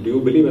asked me, do you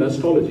believe in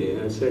astrology?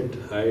 I said,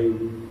 I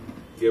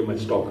gave my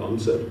stock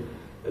answer.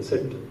 I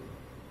said,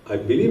 I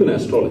believe in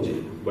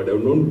astrology, but I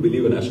don't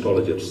believe in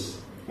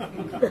astrologers.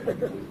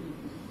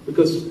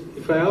 Because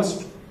if I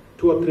ask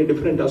 2 or 3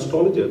 different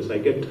astrologers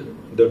that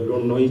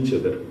don't know each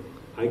other,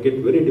 I get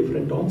very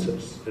different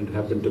answers, and it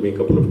happened to me a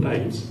couple of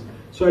times.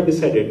 So I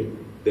decided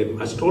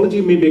that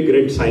astrology may be a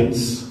great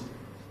science,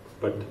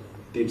 but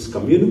it's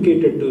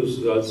communicated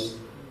to us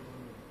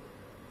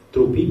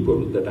through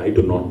people that I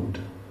do not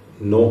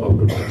know how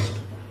to trust.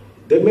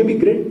 There may be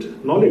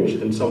great knowledge,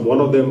 and one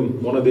of the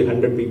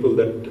 100 people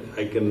that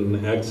I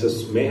can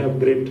access may have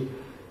great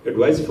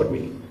advice for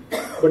me,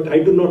 but I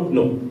do not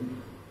know.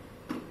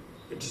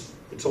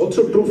 It's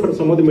also true for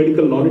some of the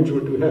medical knowledge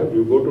that we have.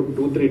 You go to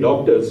 2, 3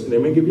 doctors, they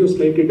may give you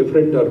slightly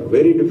different or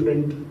very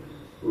different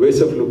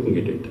ways of looking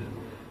at it.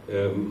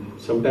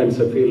 Sometimes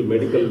I feel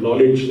medical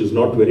knowledge is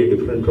not very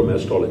different from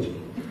astrology.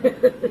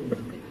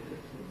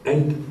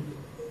 And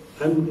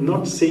I'm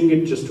not saying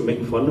it just to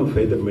make fun of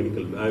either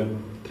medical.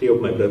 3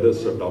 of my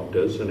brothers are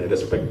doctors, and I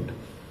respect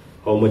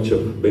how much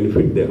of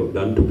benefit they have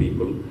done to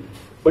people.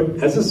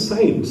 But as a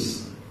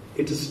science,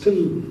 it is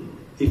still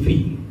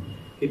iffy.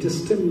 It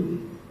is still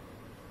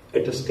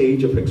at a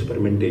stage of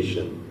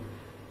experimentation.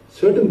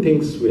 Certain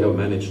things we have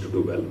managed to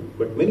do well,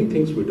 but many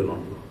things we do not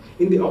know.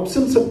 In the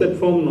absence of that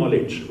firm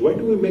knowledge, why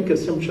do we make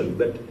assumption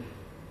that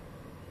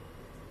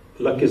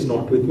luck is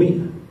not with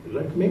me?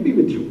 Luck may be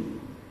with you.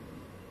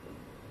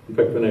 In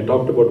fact, when I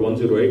talked about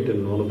 108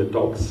 in one of the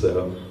talks,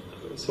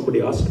 somebody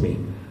asked me,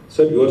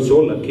 "Sir, you are so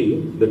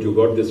lucky that you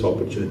got this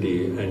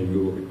opportunity, and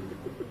you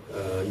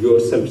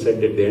yourself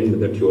said at the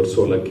end that you are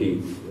so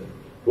lucky.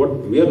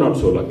 We are not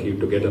so lucky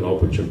to get an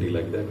opportunity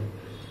like that."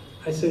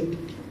 I said,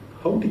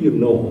 "How do you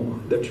know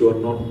that you are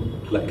not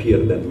luckier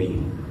than me?"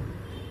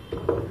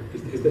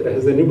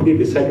 has anybody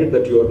decided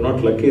that you are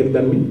not luckier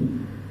than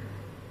me?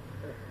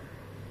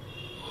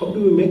 How do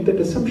we make that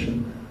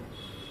assumption?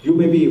 You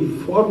may be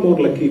far more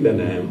lucky than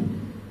I am.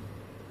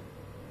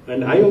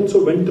 And I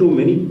also went through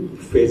many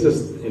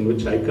phases in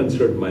which I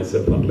considered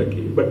myself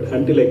unlucky, but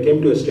until I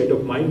came to a state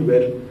of mind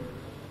where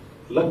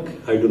luck,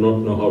 I do not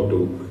know how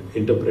to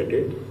interpret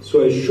it,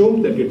 so I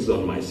assume that it's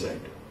on my side.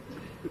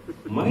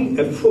 My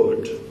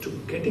effort to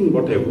getting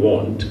what I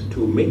want,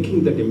 to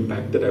making that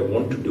impact that I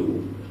want to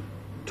do,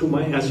 to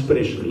my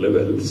aspirational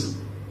levels,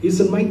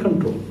 is in my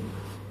control.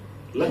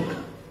 Luck,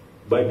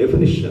 by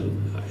definition,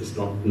 is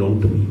not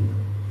known to me.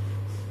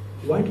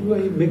 Why do I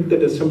make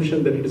that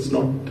assumption that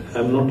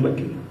I'm not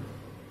lucky?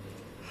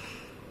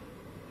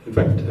 In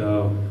fact,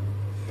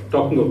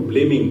 talking of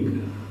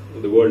blaming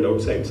the world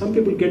outside, some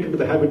people get into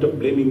the habit of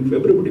blaming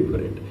everybody for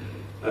it.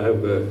 I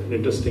have an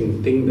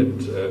interesting thing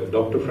that a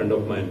doctor friend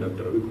of mine,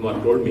 Dr. Ravi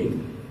Kumar, told me.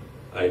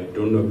 I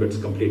don't know if it's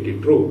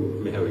completely true,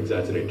 may have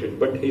exaggerated,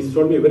 but he's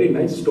told me a very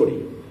nice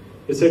story.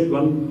 He said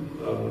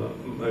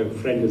my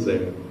friend is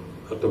a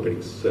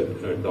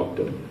orthopedics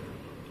doctor,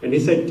 and he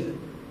said,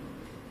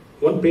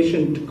 one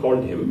patient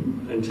called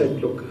him and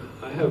said, look,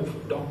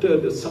 doctor,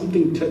 there's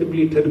something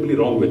terribly, terribly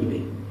wrong with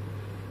me.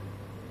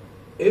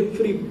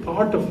 Every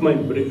part of my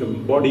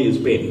body is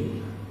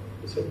paining.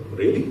 He said,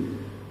 really?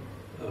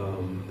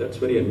 That's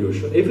very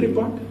unusual. Every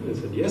part? I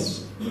said,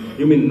 yes.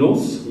 You mean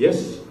nose?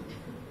 Yes.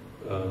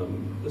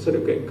 I said,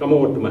 okay, come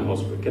over to my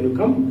hospital. Can you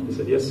come? He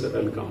said, yes, sir,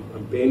 I'll come.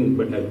 I'm pain,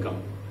 but I'll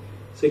come.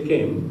 So he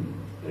came,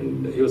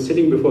 and he was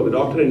sitting before the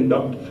doctor, and the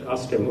doctor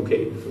asked him,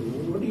 okay,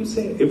 what do you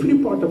say? Every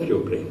part of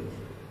your brain.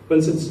 For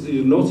instance,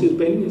 your nose is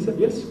paining? He said,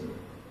 yes.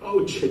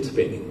 Ouch, it's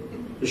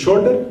paining. Your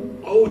shoulder?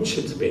 Ouch,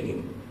 it's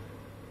paining.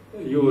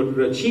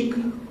 Your cheek?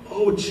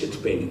 Ouch, it's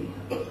paining.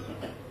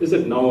 He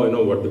said, now I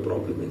know what the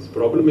problem is. The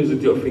problem is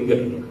with your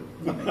finger.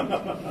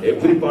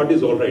 Every part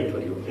is all right for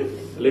you.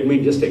 Let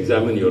me just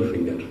examine your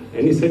finger.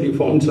 And he said he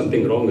found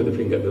something wrong with the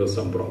finger. There was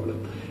some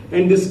problem.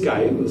 And this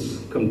guy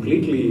was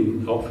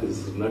completely off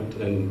his nut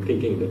and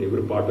thinking that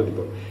every part of the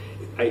body.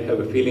 I have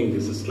a feeling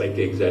this is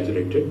slightly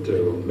exaggerated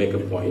to make a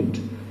point.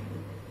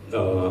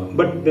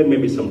 But there may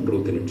be some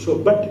truth in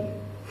it. But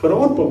for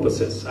our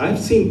purposes, I've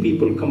seen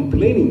people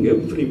complaining,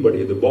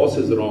 everybody, the boss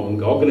is wrong,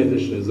 the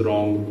organization is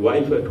wrong,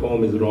 wife at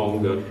home is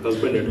wrong, the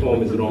husband at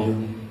home is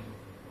wrong,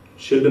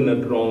 children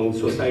are wrong,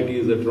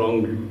 society is at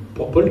wrong,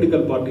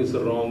 political parties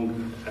are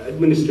wrong,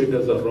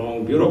 administrators are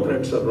wrong,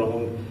 bureaucrats are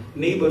wrong,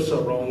 neighbors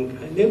are wrong,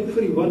 and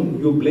everyone,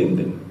 you blame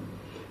them.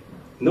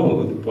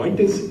 No, the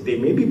point is, they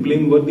may be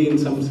blameworthy in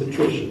some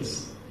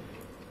situations,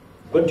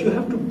 but you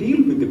have to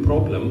deal with the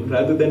problem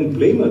rather than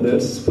blame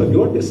others for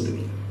your destiny.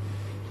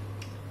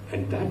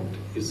 And that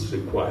is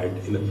required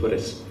in a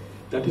forest.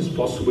 That is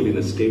possible in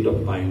a state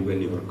of mind when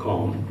you are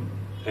calm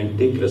and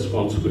take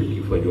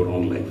responsibility for your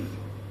own life.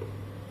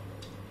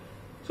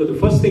 So the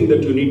first thing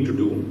that you need to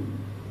do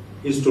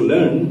is to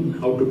learn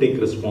how to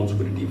take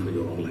responsibility for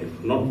your own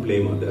life, not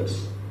blame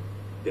others.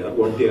 They are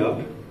what they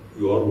are,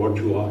 you are what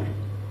you are.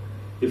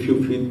 If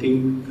you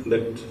think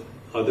that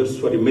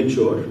others were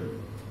immature,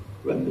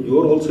 well,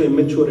 you are also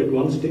immature at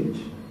one stage.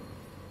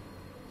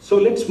 So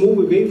let's move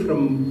away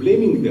from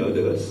blaming the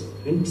others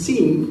and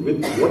seeing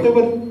with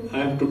whatever I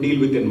have to deal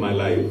with in my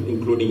life,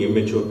 including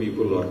immature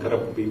people or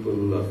corrupt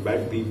people or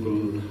bad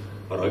people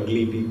or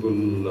ugly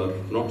people or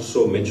not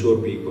so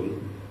mature people,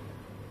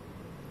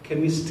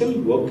 can we still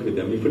work with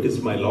them? If it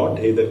is my lot,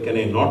 either can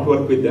I not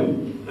work with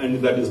them, and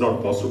if that is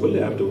not possible,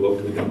 I have to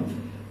work with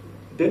them,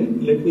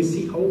 then let me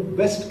see how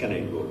best can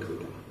I work with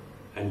them.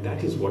 And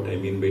that is what I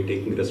mean by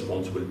taking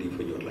responsibility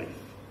for your life.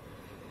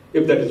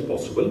 If that is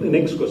possible, the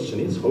next question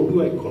is, how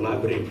do I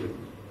collaborate with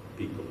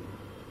people?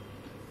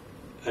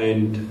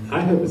 And I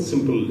have a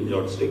simple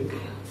yardstick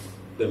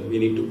that we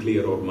need to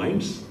clear our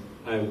minds.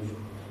 I've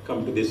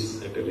come to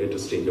this at a later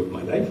stage of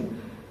my life.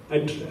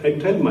 I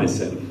tell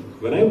myself,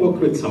 when I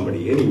work with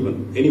somebody,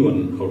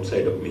 anyone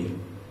outside of me,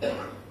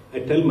 I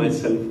tell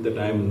myself that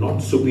I am not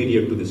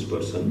superior to this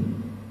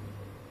person.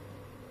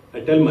 I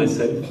tell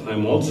myself I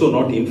am also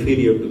not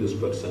inferior to this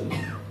person.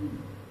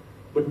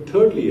 But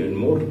thirdly, and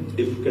more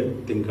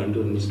difficult thing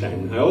to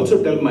understand, I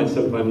also tell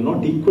myself I am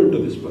not equal to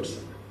this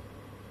person.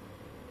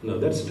 No,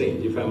 that's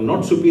strange. If I am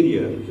not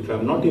superior, if I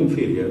am not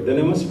inferior, then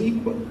I must be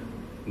equal.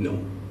 No.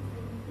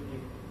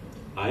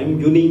 I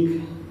am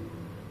unique.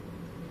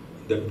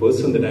 That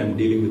person that I am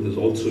dealing with is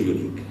also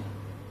unique.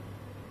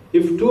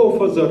 If two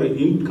of us are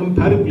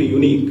incomparably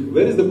unique,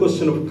 where is the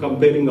question of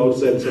comparing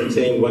ourselves and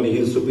saying one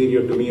is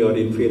superior to me or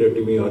inferior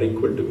to me or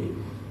equal to me?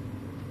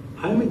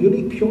 I am a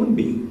unique human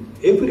being.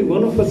 Every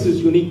one of us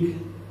is unique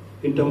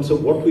in terms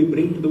of what we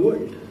bring to the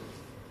world,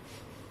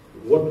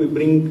 what we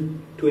bring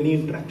to any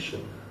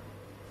interaction.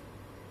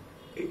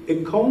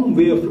 A calm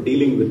way of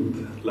dealing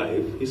with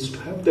life is to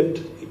have that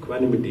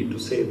equanimity to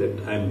say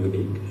that I am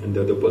unique and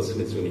the other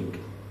person is unique.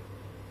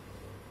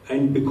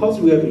 And because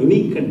we are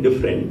unique and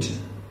different,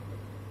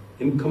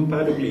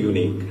 incomparably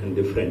unique and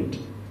different,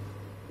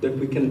 that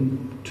we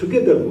can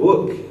together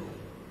work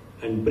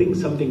and bring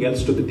something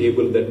else to the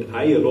table that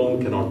I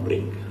alone cannot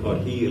bring, or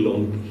he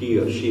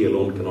or she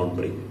alone cannot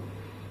bring.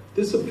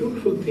 This is a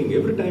beautiful thing.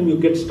 Every time you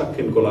get stuck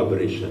in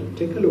collaboration,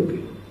 take a look.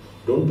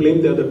 Don't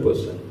blame the other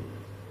person,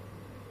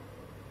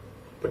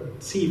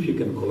 but see if you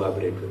can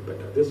collaborate with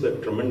better. This is a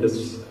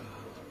tremendous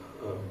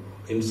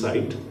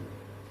insight,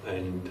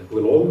 and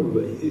we'll all,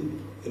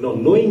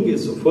 knowing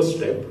is the first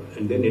step,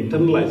 and then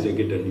internalizing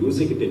it and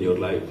using it in your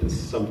life is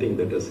something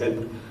that has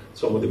helped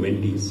some of the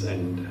mentees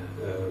and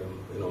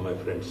my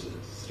friends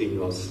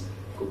Srinivas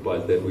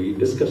Kuppa, that we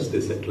discussed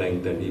this at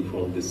length, and he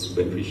found this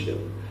beneficial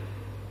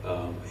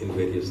in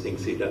various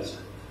things he does.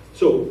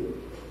 So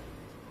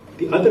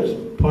the other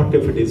part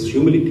of it is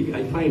humility.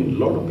 I find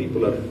a lot of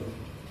people are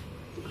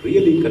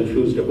really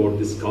confused about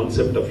this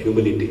concept of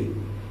humility.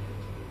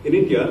 In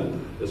India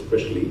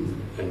especially,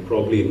 and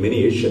probably in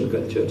many Asian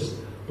cultures,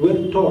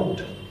 we're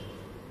taught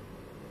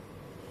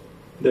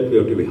that we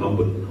have to be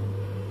humble.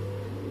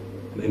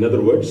 In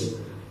other words,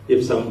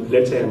 let's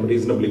say I'm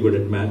reasonably good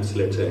at maths,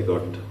 let's say I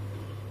got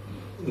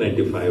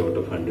 95 out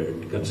of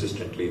 100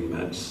 consistently in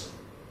maths,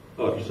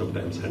 or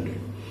sometimes 100.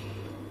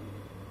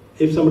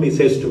 If somebody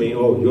says to me,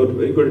 oh, you're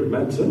very good at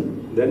maths, huh?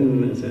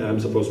 Then I'm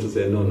supposed to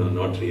say, no,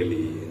 not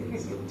really.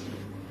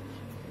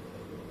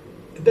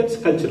 That's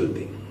a cultural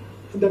thing.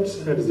 That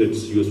is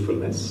its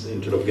usefulness.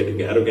 Instead of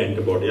getting arrogant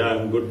about, yeah,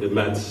 I'm good at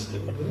maths,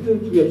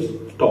 we are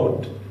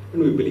taught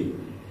and we believe.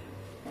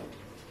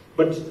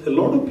 But a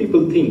lot of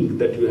people think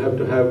that you have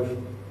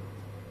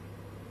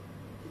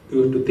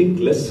to think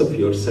less of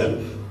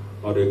yourself,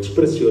 or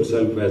express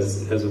yourself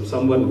as of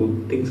someone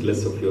who thinks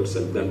less of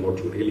yourself than what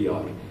you really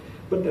are.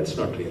 But that's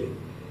not really.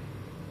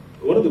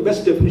 One of the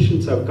best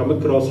definitions I've come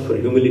across for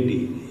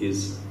humility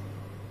is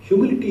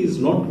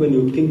not when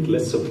you think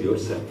less of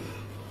yourself.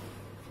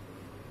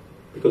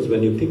 Because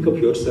when you think of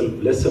yourself,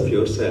 less of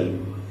yourself,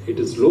 it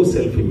is low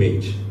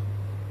self-image,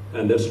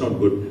 and that's not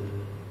good.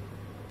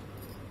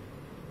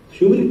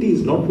 Humility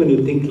is not when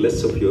you think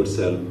less of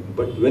yourself,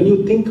 but when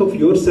you think of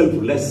yourself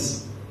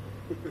less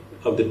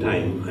of the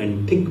time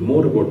and think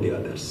more about the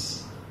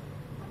others.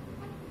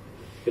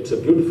 It's a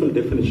beautiful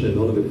definition,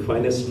 one of the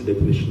finest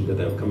definitions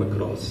that I've come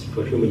across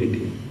for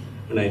humility.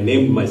 And I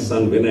named my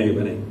son Vinay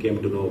when I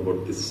came to know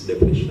about this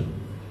definition.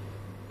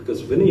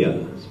 Because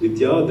Vinaya,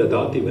 Vidya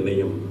Dadati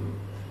Vinayam,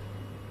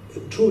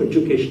 true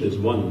education is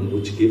one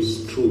which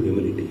gives true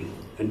humility.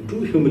 And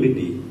true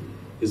humility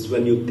is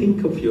when you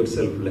think of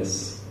yourself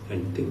less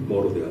and think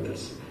more of the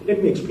others.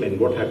 Let me explain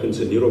what happens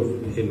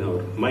in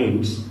our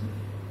minds.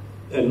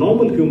 A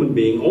normal human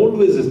being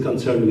always is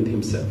concerned with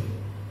himself.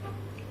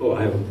 Oh,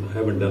 I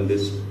haven't done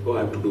this. Oh,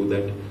 I have to do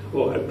that.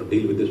 Oh, I have to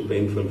deal with this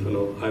painful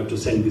fellow. I have to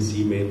send this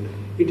email.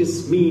 It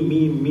is me,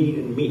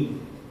 and me.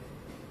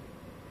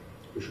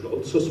 You should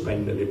also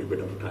spend a little bit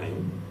of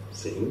time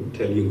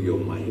telling your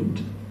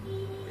mind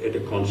at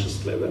a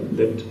conscious level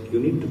that you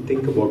need to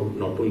think about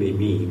not only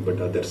me, but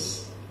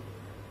others.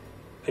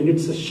 And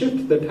it's a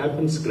shift that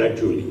happens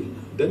gradually.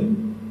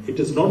 Then it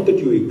is not that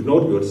you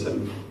ignore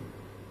yourself,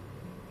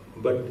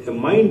 but a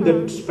mind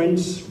that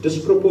spends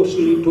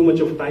disproportionately too much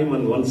of time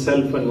on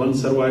oneself and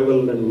one's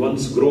survival and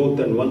one's growth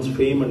and one's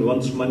fame and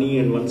one's money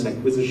and one's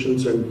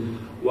acquisitions and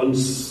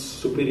one's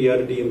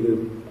superiority in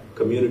the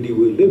community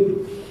we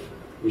live,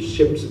 which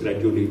shifts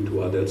gradually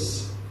to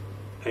others.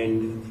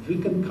 And we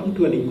can come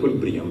to an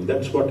equilibrium.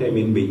 That's what I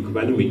mean by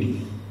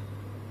equanimity.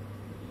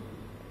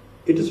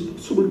 It is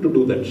possible to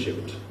do that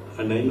shift.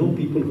 And I know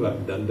people who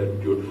have done that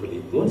beautifully.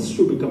 Once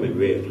you become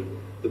aware,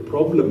 the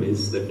problem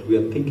is that we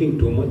are thinking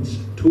too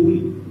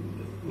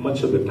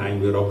much of the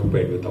time we are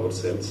occupied with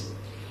ourselves.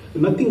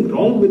 Nothing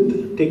wrong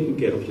with taking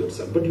care of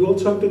yourself, but you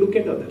also have to look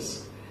at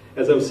others.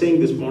 As I was saying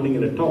this morning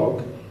in a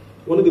talk,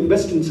 one of the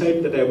best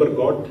insight that I ever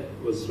got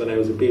was when I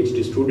was a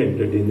PhD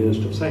student at the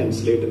University of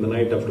Science, late in the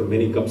night after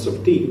many cups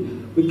of tea.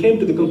 We came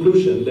to the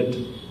conclusion that,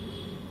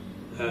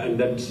 and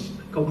that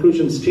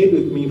conclusion stayed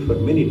with me for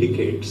many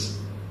decades.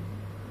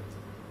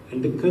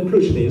 And the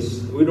conclusion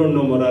is, we don't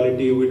know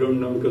morality, we don't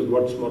know, because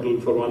what's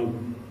moral for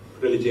one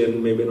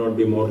religion may not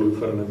be moral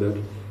for another,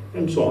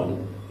 and so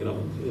on.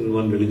 In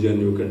one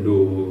religion you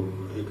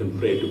can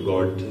pray to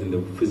God in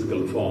the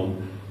physical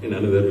form, in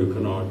another you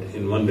cannot.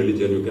 In one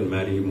religion you can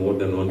marry more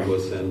than one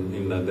person,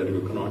 in another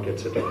you cannot,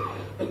 etc.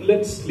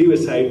 Let's leave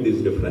aside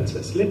these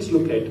differences. Let's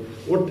look at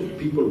what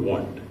people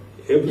want.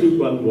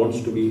 Everyone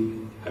wants to be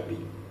happy,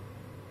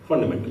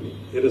 fundamentally,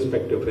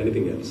 irrespective of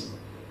anything else.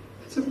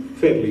 It's a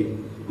fairly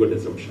good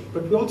assumption.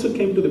 But we also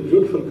came to the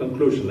beautiful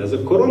conclusion, as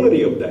a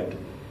corollary of that,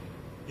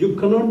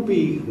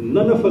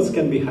 none of us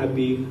can be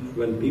happy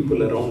when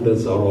people around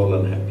us are all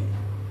unhappy.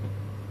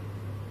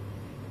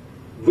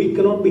 We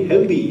cannot be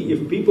healthy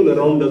if people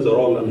around us are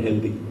all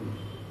unhealthy,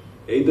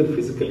 either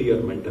physically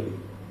or mentally.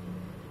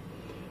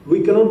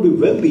 We cannot be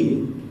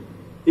wealthy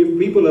if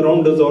people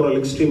around us are all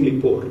extremely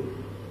poor.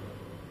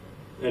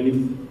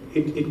 And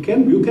if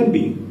you can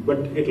be, but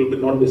it will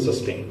not be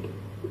sustained.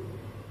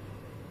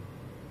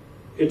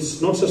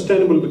 It's not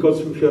sustainable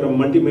because if you're a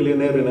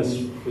multimillionaire and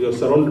you're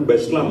surrounded by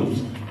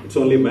slums, it's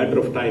only a matter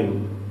of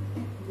time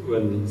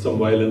when some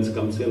violence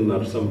comes in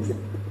or some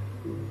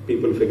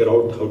people figure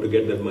out how to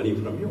get that money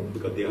from you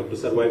because they have to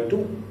survive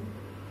too.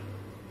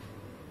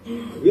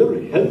 Your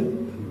health,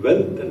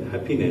 wealth and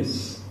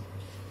happiness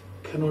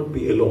cannot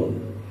be alone.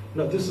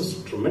 Now this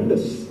is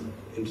tremendous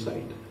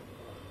insight.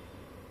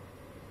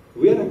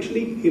 We are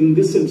actually in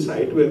this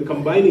insight, we are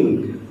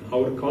combining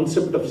our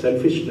concept of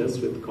selfishness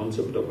with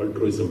concept of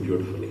altruism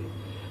beautifully.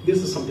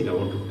 This is something I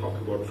want to talk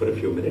about for a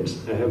few minutes.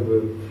 I have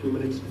a few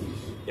minutes.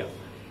 Yeah.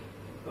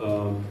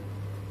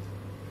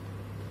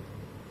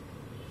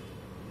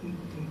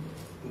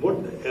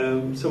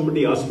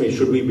 Somebody asked me,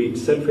 should we be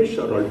selfish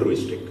or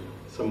altruistic?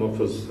 Some of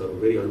us are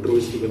very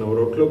altruistic in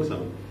our outlooks.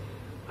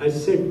 I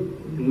said,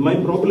 my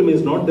problem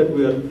is not that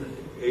we are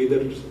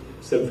either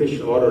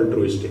selfish or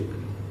altruistic.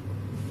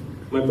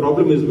 My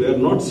problem is we are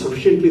not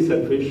sufficiently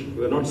selfish,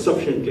 we are not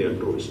sufficiently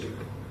altruistic.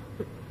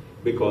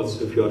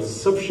 Because if you are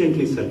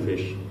sufficiently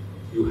selfish,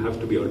 you have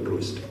to be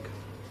altruistic.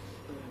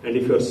 And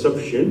if you are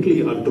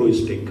sufficiently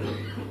altruistic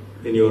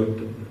in your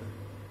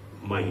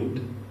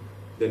mind,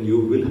 then you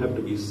will have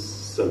to be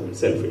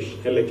selfish.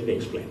 And let me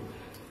explain.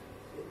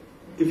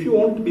 If you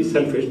want to be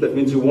selfish, that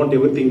means you want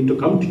everything to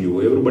come to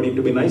you, everybody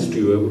to be nice to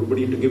you,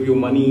 everybody to give you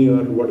money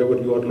or whatever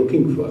you are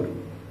looking for.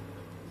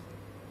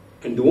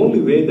 And the only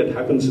way that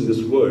happens in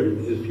this world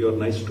is if you are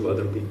nice to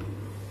other people.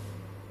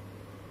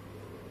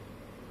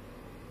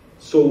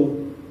 So,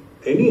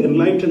 any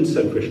enlightened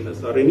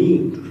selfishness or any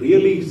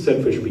really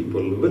selfish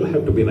people will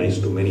have to be nice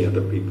to many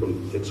other people.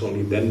 It's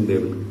only then they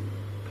will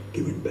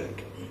give it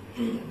back.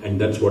 And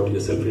that's what a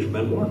selfish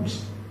man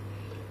wants.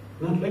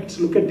 Now let's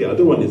look at the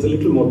other one. It's a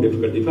little more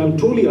difficult. If I'm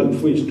truly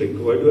altruistic,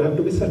 why do I have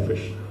to be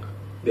selfish?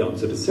 The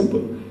answer is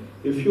simple.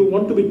 If you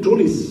want to be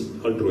truly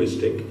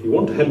altruistic, you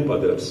want to help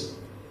others,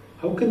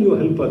 how can you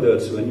help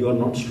others when you are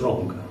not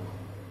strong?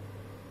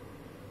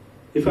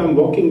 If I'm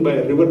walking by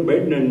a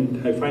riverbed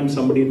and I find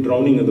somebody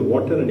drowning in the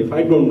water, and if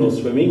I don't know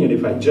swimming, and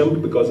if I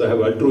jump because I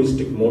have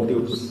altruistic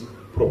motives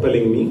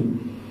propelling me,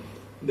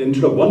 then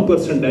instead of one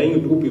person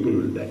dying, 2 people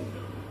will die.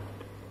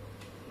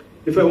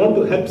 If I want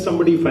to help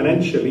somebody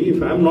financially,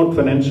 if I am not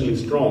financially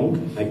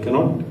strong, I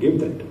cannot give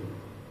that.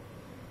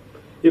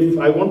 If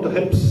I want to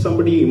help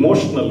somebody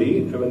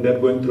emotionally when they are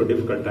going through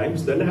difficult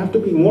times, then I have to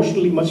be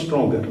emotionally much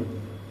stronger.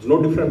 It's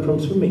no different from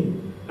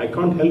swimming. I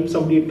can't help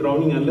somebody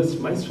drowning unless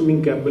my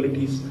swimming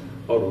capabilities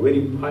are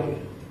very high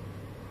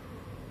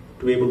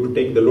to be able to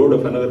take the load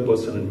of another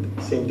person,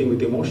 and same thing with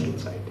the emotional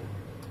side.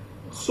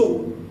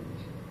 So,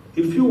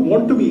 if you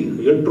want to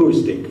be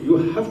altruistic, you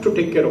have to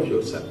take care of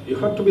yourself. You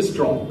have to be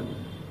strong.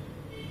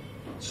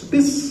 So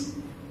this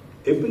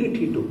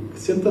ability to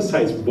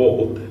synthesize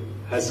both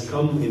has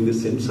come in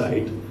this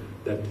insight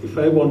that if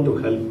I want to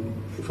help,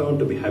 if I want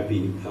to be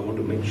happy, I want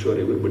to make sure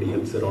everybody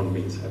else around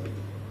me is happy.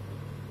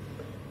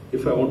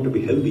 If I want to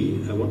be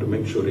healthy, I want to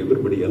make sure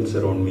everybody else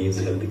around me is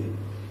healthy.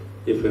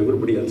 If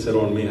everybody else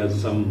around me has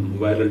some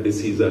viral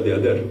disease or the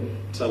other,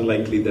 it's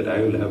unlikely that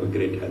I will have a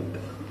great health.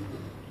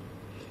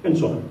 And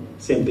so on.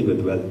 Same thing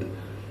with wealth.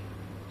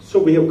 So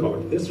we have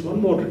covered this.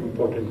 One more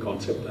important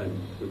concept, and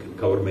we can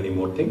cover many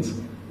more things.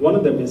 One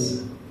of them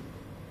is,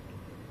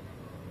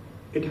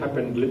 it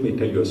happened, let me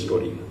tell you a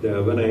story.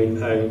 There's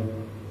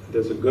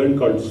a girl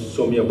called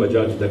Somya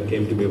Bajaj that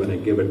came to me when I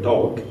gave a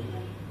talk.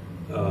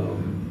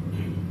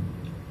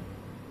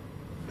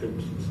 At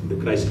the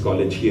Christ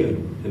College here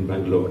in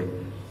Bangalore.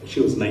 She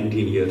was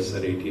 19 years,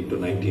 or 18 to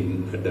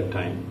 19 at that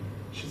time.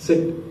 She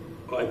said,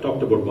 I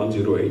talked about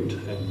 108,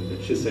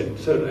 and she said,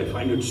 sir, I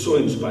find it so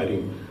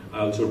inspiring. I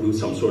also do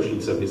some social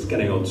service.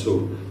 Can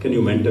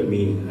you mentor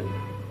me?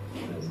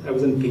 I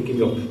wasn't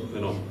thinking of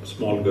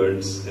small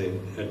girls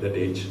at that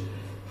age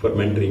for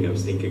mentoring. I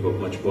was thinking of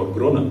much more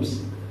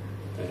grown-ups.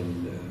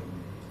 And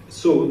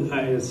so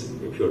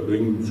if you're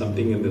doing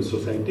something in the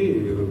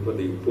society for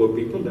the poor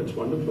people, that's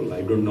wonderful.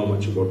 I don't know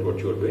much about what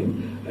you're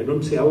doing. I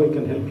don't see how I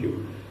can help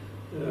you.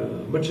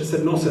 But she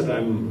said, no sir, I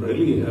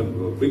really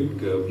have big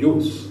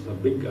views,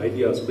 big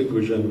ideas, big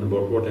vision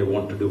about what I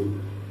want to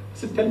do. I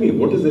said, tell me,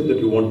 what is it that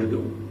you want to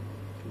do?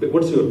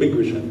 What's your big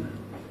vision?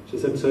 She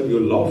said, sir,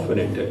 you'll laugh when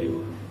I tell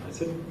you. I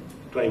said,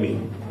 try me.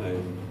 I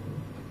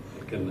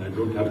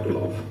don't have to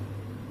laugh.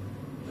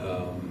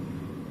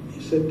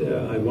 He said,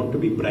 I want to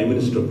be Prime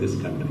Minister of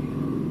this country.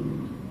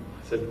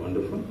 I said,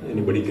 wonderful.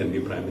 Anybody can be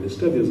Prime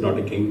Minister. This is not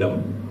a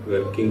kingdom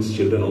where king's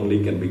children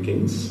only can be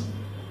kings.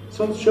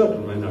 So sure,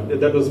 why not?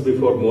 That was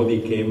before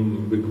Modi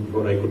came,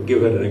 before I could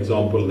give her an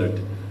example that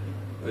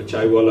a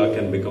chaiwala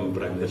can become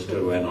Prime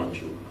Minister, why not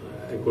you?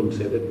 I couldn't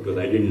say that because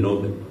I didn't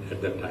know that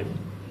at that time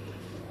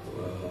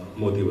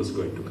Modi was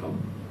going to come.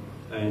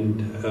 And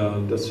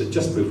that's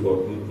just before,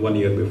 1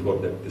 year before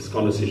that, this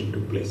conversation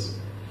took place.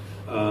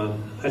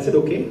 I said,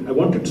 okay, I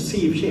wanted to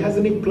see if she has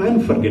any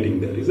plan for getting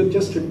there. Is it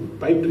just a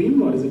pipe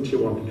dream or is it she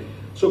wanted?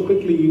 So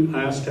quickly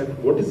I asked her,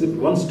 what is it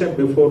one step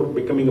before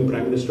becoming a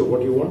Prime Minister,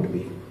 what do you want to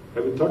be?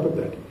 Have you thought of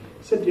that?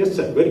 He said, yes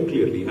sir, very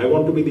clearly. I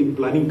want to be the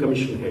Planning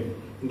Commission head.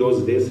 In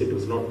those days it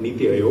was not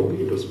Niti Aayog,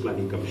 it was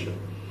Planning Commission.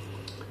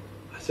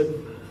 I said,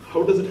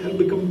 how does it help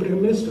become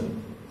Prime Minister?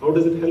 How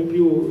does it help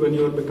you when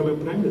you are becoming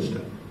Prime Minister?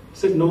 He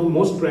said, no,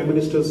 most Prime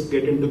Ministers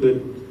get into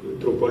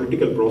through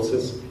political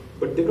process,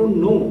 but they don't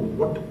know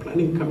what a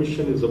planning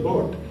commission is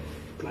about.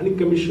 Planning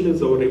commission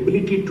is our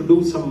ability to do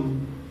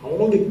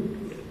all the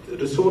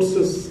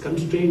resources,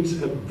 constraints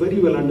are very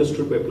well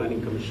understood by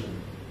planning commission.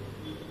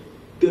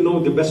 They know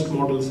the best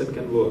models that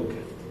can work.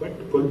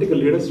 But political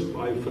leaders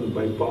often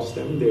bypass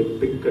them. They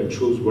pick and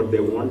choose what they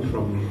want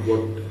from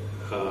what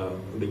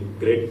the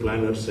great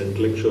planners and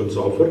intellectuals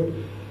offer.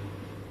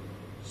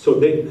 So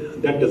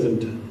that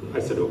doesn't, I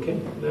said, okay,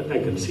 I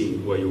can see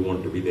why you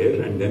want to be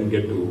there and then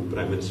get to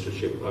prime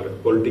ministership or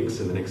politics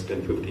in the next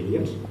 10, 15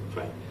 years.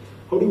 Fine.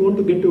 How do you want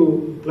to get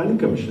to planning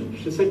commission?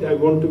 She said, I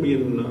want to be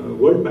in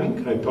World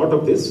Bank. I thought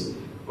of this.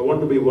 I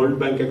want to be World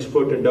Bank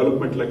expert in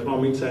developmental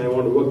economics, and I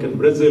want to work in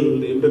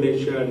Brazil,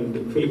 Indonesia, and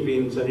the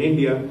Philippines, and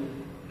India.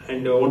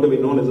 And I want to be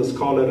known as a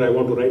scholar. I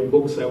want to write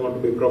books. I want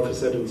to be a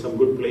professor in some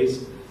good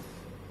place.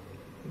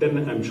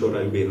 Then I'm sure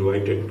I'll be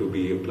invited to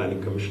be a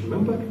planning commission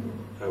member.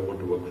 I want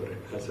to work for it.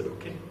 I said,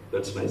 okay,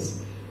 that's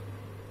nice.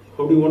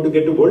 How do you want to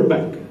get to World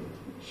Bank?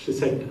 She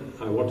said,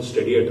 I want to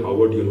study at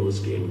Harvard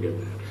University and get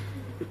there.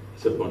 I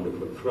said,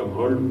 wonderful. From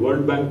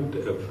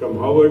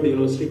Harvard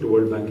University to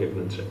World Bank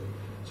Administration.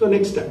 So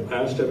next time,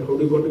 I asked her, how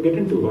do you want to get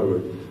into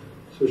Harvard?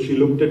 So she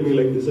looked at me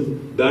like this,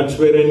 and that's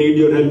where I need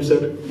your help,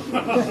 sir.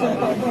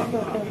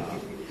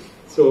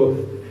 So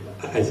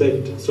I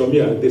said,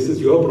 Soumya, this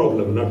is your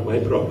problem, not my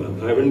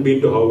problem. I haven't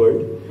been to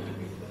Harvard,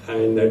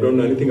 and I don't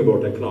know anything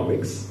about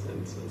economics.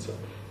 And so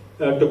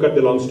to cut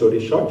the long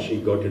story short,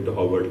 she got into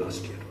Harvard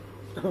last year.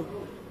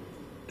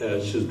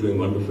 She's doing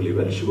wonderfully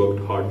well. She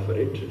worked hard for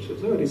it. She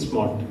was a very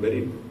smart,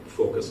 very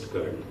focused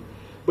girl.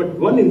 But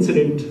one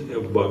incident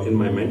in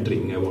my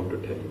mentoring I want to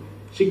tell you.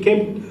 She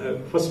came,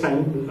 first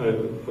time,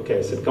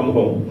 I said, come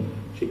home.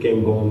 She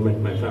came home, met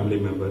my family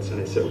members,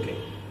 and I said, okay,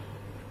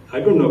 I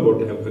don't know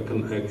about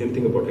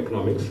anything about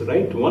economics.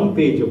 Write one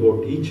page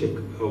about each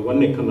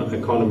one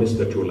economist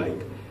that you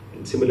like.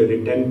 And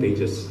similarly, 10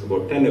 pages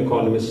about 10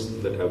 economists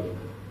that have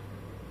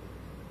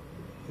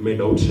made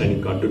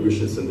outstanding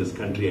contributions in this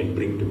country and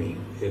bring to me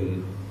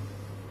in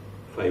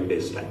 5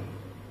 days' time.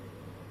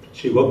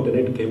 She worked on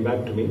it, came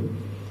back to me,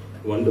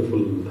 wonderful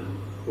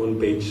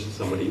one-page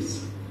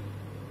summaries.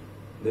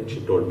 Then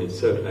she told me,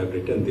 sir, I have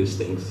written these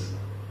things.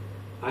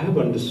 I have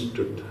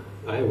understood,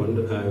 I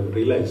have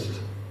realized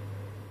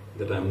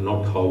that I am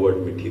not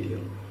Harvard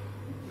material.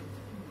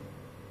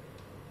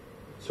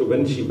 So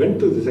when she went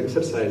through this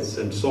exercise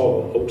and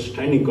saw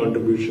outstanding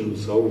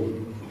contributions, how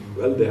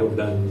well they have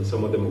done,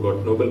 some of them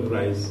got Nobel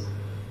Prize,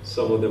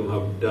 some of them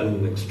have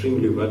done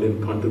extremely well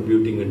in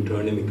contributing and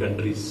turning the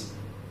countries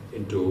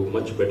into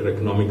much better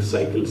economic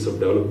cycles of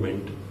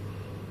development.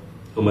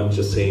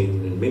 Amartya Sen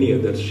and many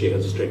others she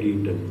has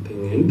studied, and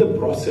in the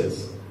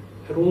process,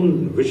 her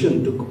own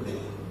vision took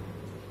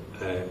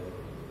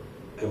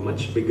a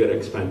much bigger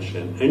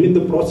expansion. And in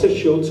the process,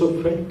 she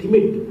also felt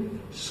timid,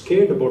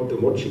 scared about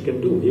what she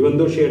can do. Even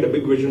though she had a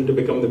big vision to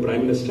become the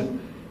Prime Minister,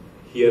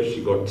 here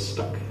she got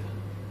stuck.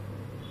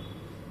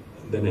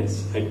 Then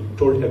I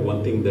told her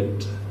one thing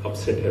that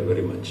upset her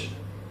very much.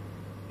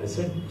 I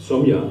said,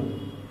 Soumya,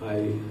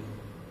 I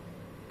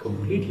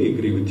completely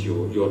agree with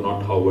you. You are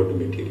not Harvard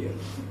material.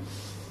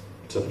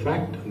 It's a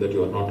fact that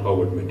you are not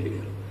Harvard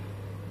material.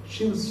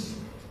 She was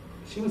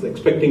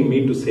expecting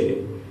me to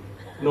say,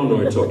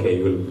 no, it's okay,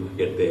 you will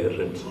get there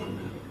and so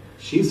on.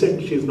 She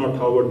said she is not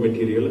Harvard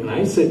material, and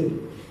I said,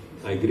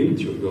 I agree with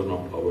you, you are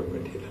not Harvard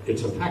material.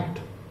 It's a fact.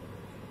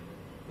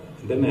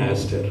 Then I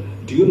asked her,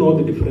 do you know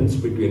the difference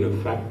between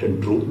a fact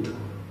and truth?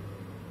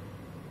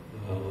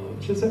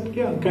 She said,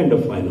 yeah, kind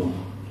of, I know.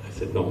 I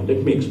said, no,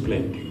 let me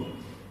explain to you.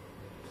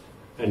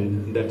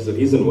 And that's the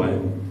reason why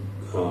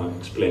I'm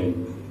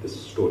explaining this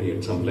story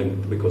at some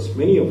length, because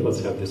many of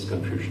us have this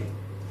confusion.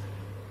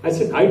 I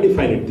said, I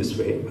define it this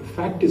way. A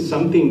fact is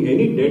something,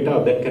 any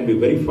data that can be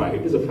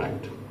verified is a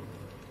fact.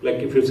 Like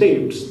if you say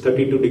it's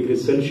 32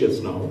 degrees Celsius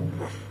now,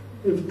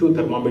 if two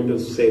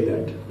thermometers say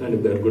that, and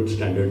if they're good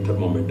standard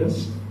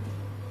thermometers,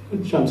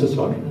 chances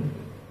are,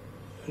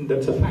 and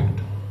that's a fact.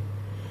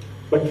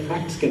 But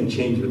facts can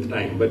change with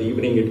time. By the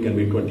evening it can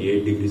be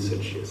 28 degrees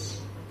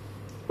Celsius.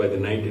 By the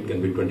night it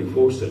can be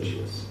 24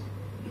 Celsius.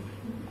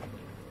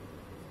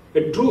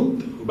 A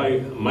truth, by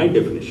my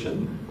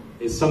definition,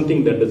 is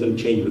something that doesn't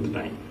change with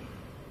time.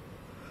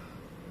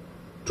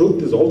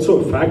 Truth is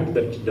also a fact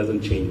that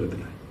doesn't change with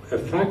time. A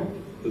fact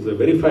is a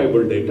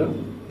verifiable data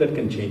that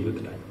can change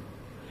with time.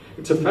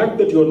 It's a fact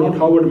that you are not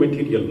Harvard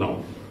material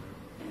now,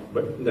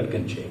 but that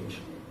can change.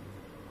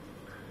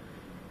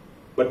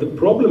 But the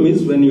problem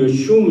is when you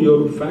assume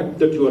your fact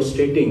that you are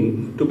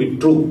stating to be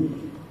true.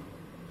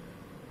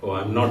 Oh,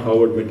 I'm not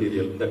Harvard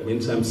material. That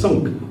means I'm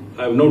sunk.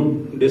 I have no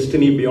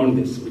destiny beyond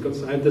this,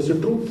 because that's the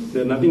truth.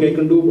 There's nothing I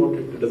can do about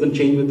it. It doesn't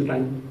change with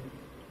time.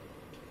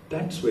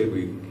 That's where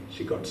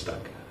she got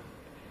stuck.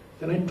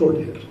 Then I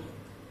told her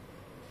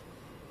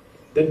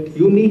that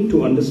you need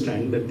to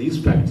understand that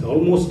these facts,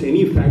 almost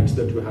any facts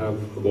that you have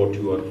about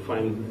you are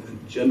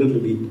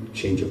generally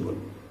changeable.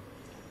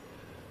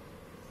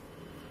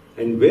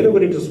 And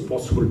wherever it is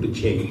possible to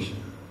change,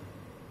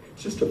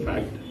 it's just a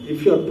fact.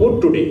 If you are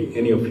poor today,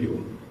 any of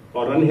you,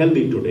 or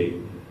unhealthy today,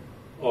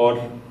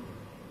 or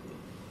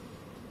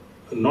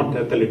not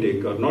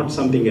athletic or not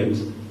something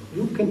else,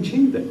 you can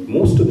change that.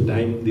 Most of the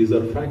time, these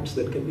are facts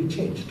that can be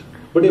changed.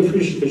 But if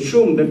you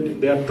assume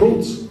that they are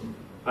truths,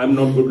 I'm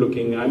not good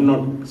looking, I'm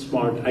not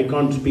smart, I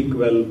can't speak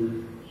well,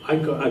 I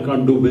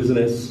can't do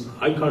business,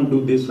 I can't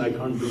do this, I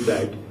can't do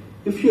that.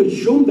 If you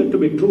assume that to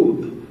be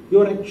truth,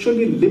 you are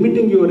actually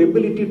limiting your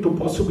ability to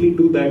possibly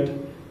do that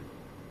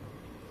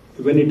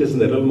when it is in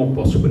the realm of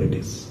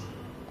possibilities.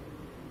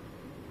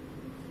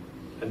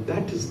 And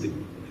that is the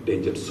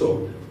danger.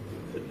 So,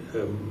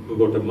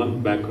 about a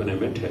month back when I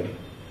met her,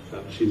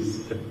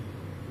 she's in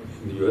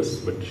the US,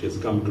 but she has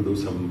come to do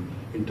some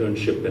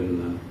internship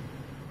in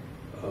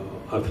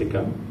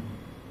Africa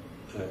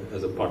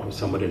as a part of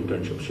summer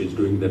internship. She's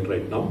doing that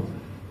right now.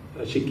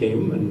 She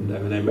came, and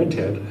when I met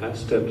her,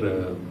 asked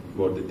her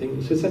about the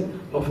thing. She said,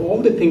 of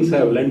all the things I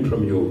have learned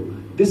from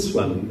you, this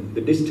one,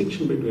 the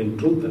distinction between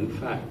truth and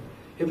fact,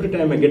 every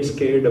time I get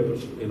scared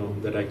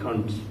of, that I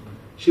can't.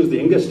 She was the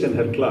youngest in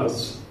her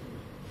class.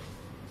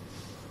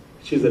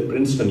 She's at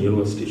Princeton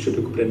University. She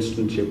took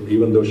Princetonship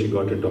even though she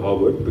got into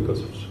Harvard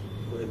because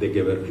they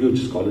gave her a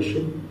huge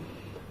scholarship.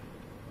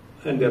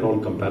 And they're all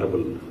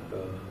comparable.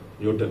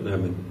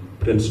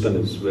 Princeton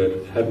is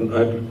where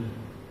her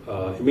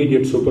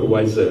immediate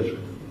supervisor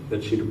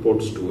that she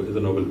reports to is a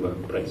Nobel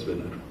Prize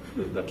winner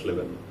at that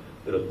level.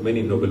 There are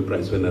many Nobel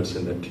Prize winners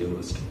in that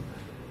university.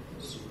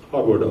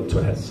 Harvard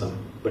also has some,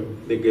 but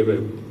they gave a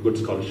good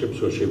scholarship,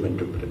 so she went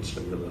to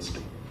Princeton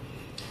University.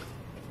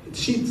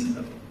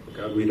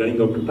 Are we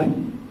running out of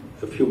time?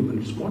 A few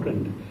minutes more.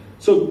 And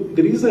so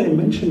the reason I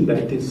mentioned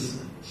that is,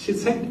 she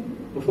said,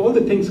 of all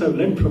the things I've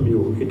learned from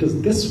you, it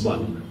is this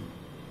one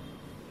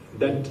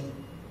that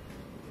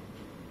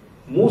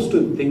most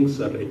of the things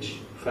are rich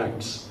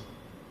facts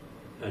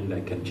and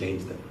I can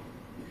change them.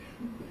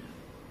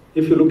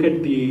 If you look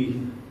at the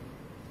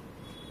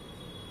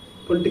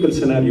political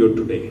scenario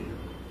today,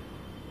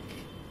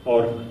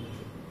 or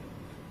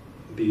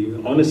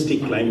the honesty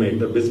climate,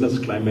 the business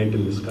climate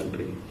in this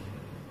country,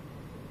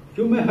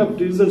 you may have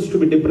reasons to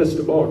be depressed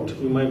about.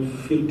 You might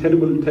feel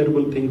terrible,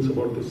 terrible things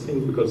about this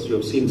thing because you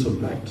have seen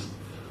some facts.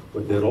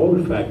 But they're all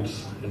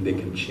facts and they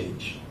can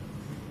change.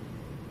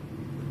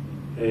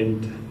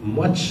 And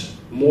much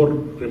more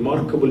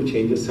remarkable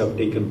changes have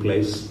taken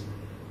place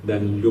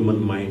than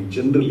human mind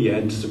generally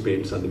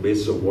anticipates on the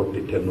basis of what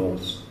it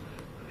knows.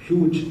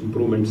 Huge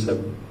improvements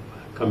have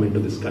come into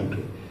this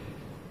country.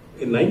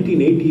 In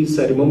 1980s,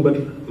 I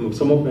remember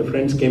some of my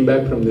friends came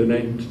back from the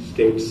United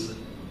States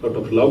out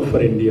of love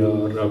for India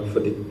or out for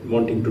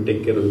wanting to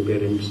take care of the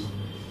parents.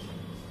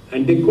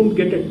 And they couldn't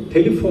get a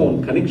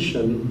telephone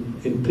connection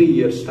in 3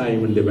 years'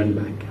 time and they went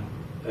back.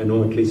 I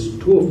know at least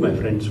 2 of my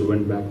friends who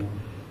went back.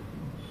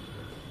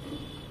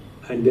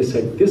 And they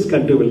said, this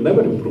country will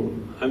never improve.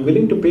 I'm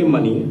willing to pay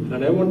money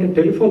and I want a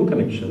telephone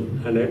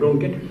connection and I don't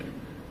get it.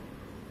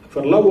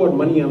 For love or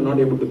money, I'm not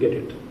able to get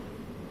it.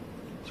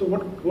 So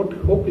what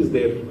hope is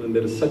there when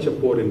there is such a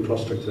poor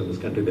infrastructure in this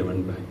country? They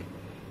went back.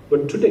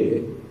 But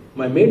today,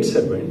 my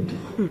maidservant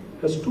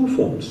has 2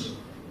 phones.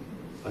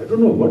 I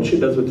don't know what she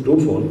does with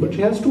 2 phones, but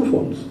she has 2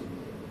 phones.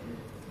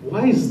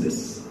 Why is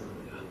this?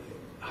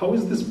 How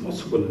is this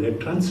possible? A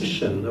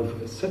transition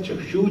of such a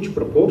huge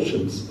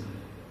proportions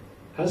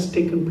has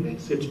taken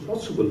place. It's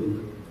possible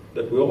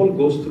that we all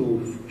go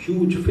through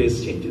huge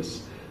phase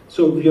changes.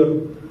 So if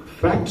you're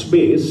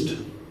facts-based,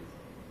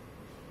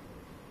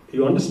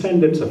 you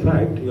understand it's a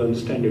fact, you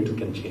understand it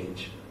can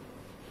change.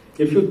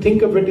 If you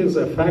think of it as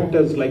a fact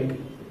as like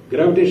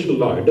gravitational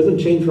law, it doesn't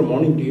change from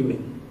morning to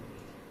evening.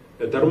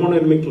 The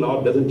thermodynamic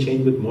law doesn't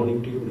change with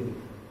morning to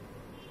evening.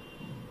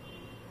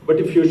 But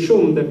if you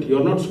assume that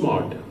you're not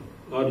smart,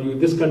 or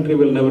this country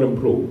will never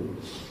improve,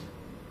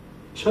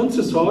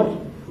 chances are,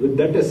 with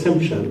that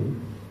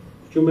assumption,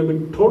 you may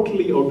be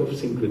totally out of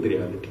sync with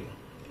reality.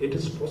 It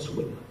is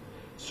possible.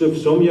 So if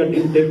Soumya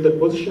didn't take that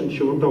position,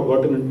 she wouldn't have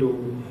gotten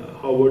into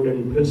Harvard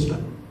and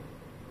Princeton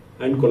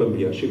and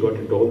Columbia. She got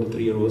into all the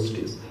 3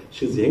 universities.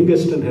 She's the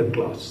youngest in her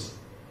class.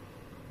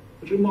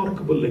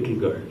 Remarkable little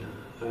girl.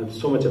 I have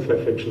so much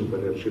affection for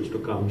her. She used to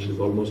come. She's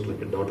almost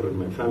like a daughter in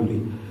my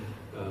family.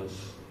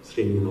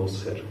 Srini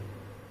knows her.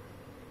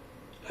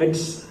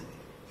 It's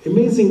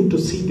amazing to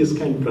see this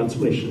kind of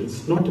transformation.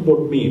 It's not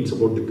about me, it's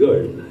about the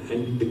girl.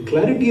 And the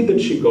clarity that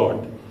she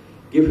got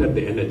gave her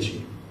the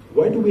energy.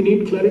 Why do we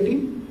need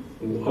clarity?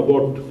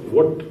 About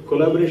what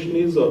collaboration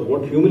is or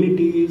what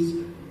humility is,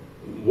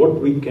 what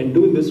we can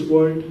do in this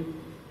world.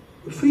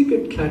 If we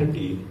get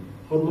clarity,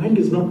 our mind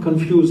is not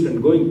confused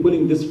and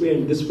pulling this way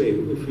and this way.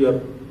 If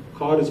your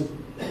car is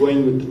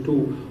going with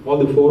all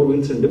the 4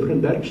 wheels in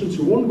different directions,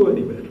 you won't go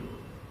anywhere.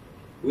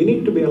 We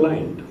need to be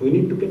aligned. We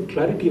need to get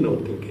clarity in our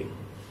thinking.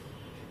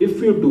 If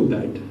you do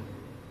that,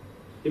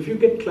 if you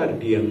get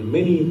clarity on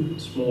many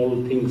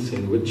small things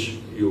in which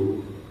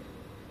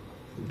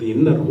the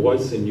inner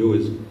voice in you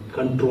is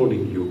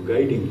controlling you,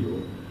 guiding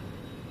you,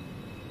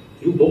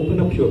 you open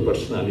up your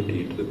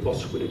personality to the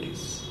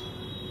possibilities.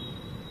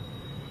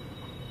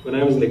 When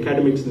I was in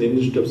academics in the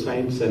Institute of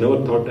Science, I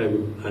never thought I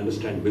would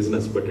understand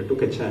business, but I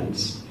took a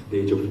chance at the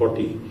age of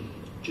 40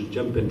 to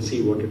jump and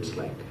see what it's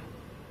like.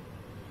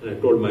 And I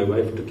told my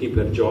wife to keep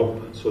her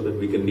job so that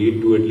we can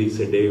eat 2 at least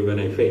a day when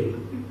I fail.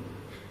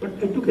 But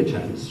I took a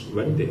chance,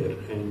 went there,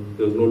 and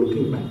there was no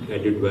looking back. I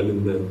did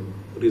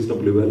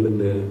reasonably well in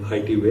the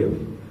IT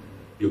wave.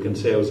 You can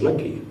say I was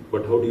lucky,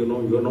 but how do you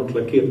know you are not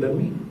luckier than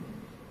me?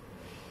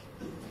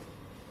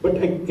 But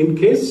in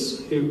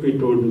case it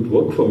wouldn't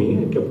work for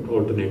me, I kept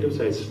alternatives.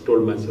 I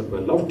told myself I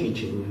love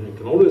teaching and I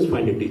can always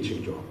find a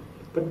teaching job.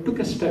 But took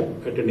a step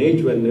at an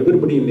age when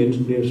everybody in the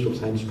Institute of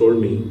Science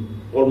told me,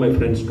 all my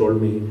friends told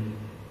me,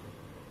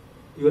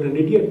 you're an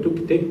idiot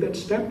to take that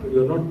step.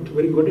 You're not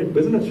very good at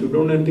business. You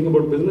don't know anything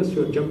about business.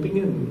 You're jumping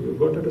in. You've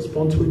got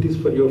responsibilities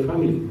for your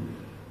family.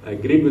 I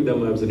agreed with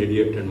them I was an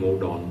idiot and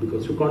moved on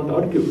because you can't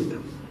argue with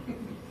them.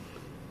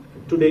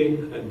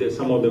 Today,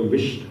 some of them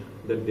wished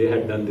that they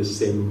had done this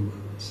same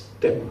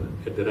step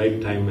at the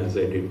right time as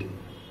I did.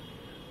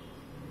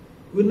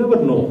 We never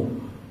know.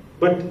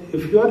 But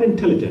if you are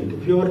intelligent,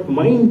 if your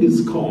mind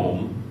is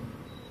calm,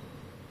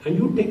 and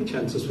you take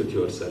chances with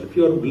yourself, if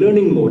you are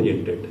learning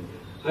oriented,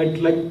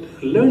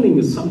 learning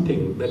is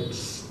something that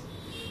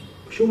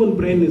human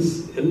brain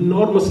is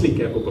enormously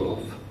capable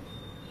of.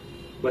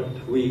 But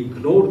we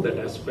ignore that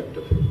aspect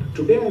of it.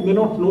 Today I may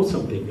not know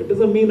something. It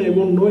doesn't mean I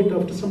won't know it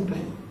after some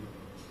time.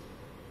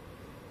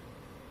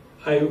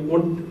 I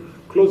want to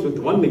close with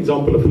one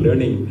example of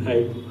learning.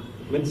 I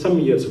went some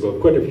years ago,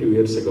 quite a few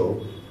years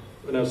ago,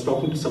 when I was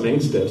talking to some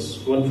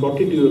youngsters, one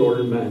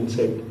 42-year-old man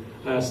said,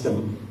 I asked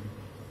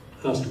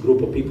a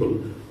group of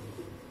people,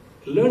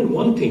 learn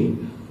one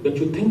thing that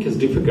you think is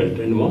difficult,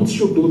 and once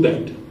you do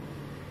that,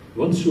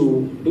 once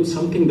you do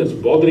something that's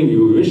bothering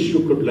you, you wish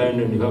you could learn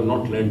and you have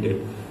not learned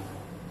it,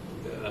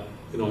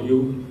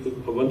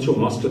 once you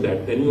master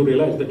that, then you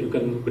realize that you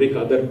can break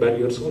other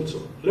barriers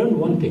also. Learn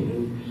one thing.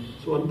 And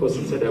so one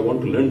person said, I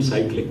want to learn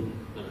cycling.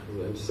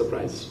 I was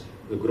surprised.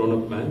 The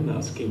grown-up man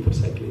asking for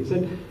cycling. He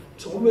said,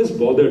 it's always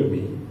bothered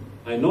me.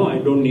 I know I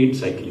don't need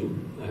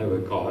cycling. I have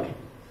a car.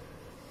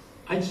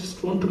 I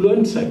just want to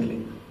learn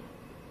cycling.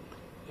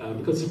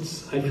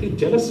 Because I feel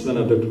jealous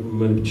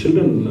when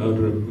children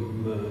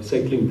are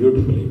cycling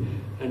beautifully.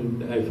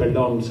 And I fell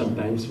down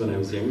sometimes when I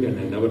was young and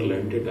I never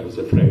learned it. I was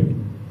afraid.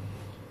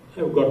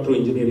 I got through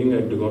engineering,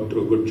 I got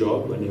through a good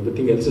job, and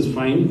everything else is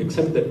fine,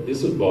 except that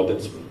this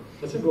bothers me.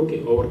 I said,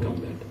 okay, overcome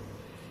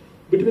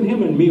that. Between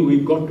him and me, we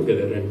got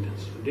together and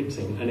did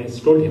sing. And I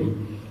told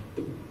him,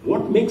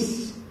 what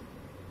makes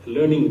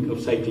learning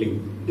of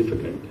cycling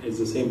difficult is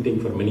the same thing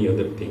for many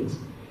other things,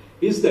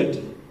 is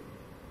that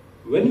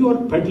when you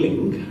are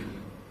pedaling,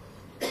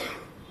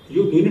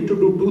 you need to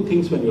do two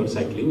things when you are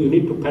cycling. You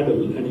need to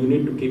pedal and you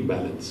need to keep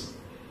balance.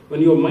 When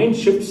your mind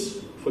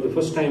shifts for the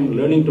first time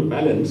learning to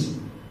balance,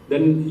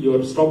 then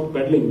you stop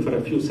pedaling for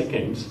a few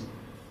seconds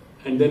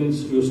and then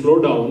you slow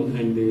down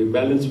and the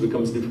balance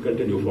becomes difficult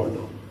and you fall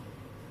down.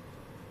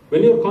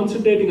 When you are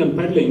concentrating on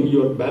pedaling,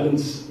 your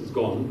balance is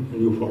gone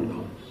and you fall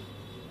down.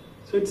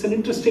 So it's an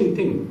interesting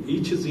thing.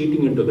 Each is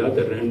eating into the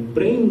other, and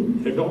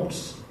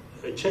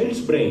a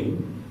child's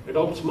brain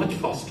adopts much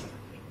faster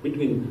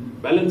between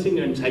balancing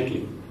and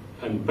cycling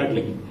and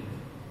pedaling.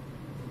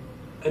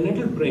 An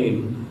adult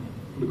brain,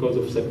 because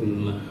of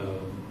certain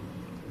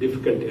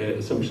difficult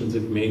assumptions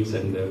it makes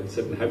and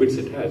certain habits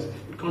it has,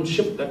 it can't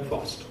shift that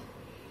fast.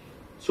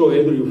 So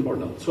either you fall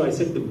down. So I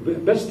said the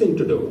best thing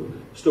to do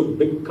is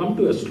to come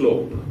to a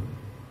slope,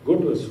 go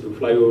to a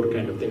flyover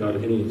kind of thing or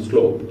any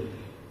slope,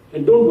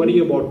 and don't worry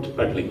about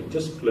pedaling,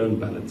 just learn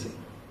balancing.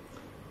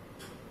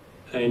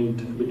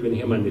 And between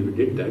him and me, we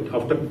did that.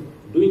 After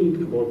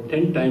doing about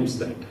 10 times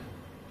that,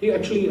 he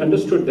actually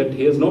understood that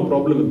he has no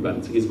problem with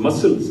balancing. His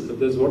muscles,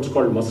 there's what's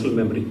called muscle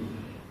memory.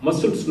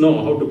 Muscles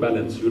know how to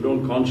balance. You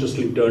don't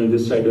consciously turn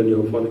this side when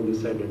you're falling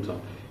this side and so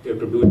on. You have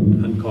to do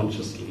it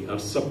unconsciously or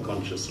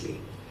subconsciously.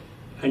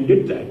 And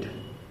did that.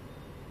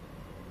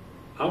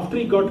 After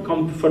he got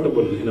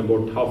comfortable in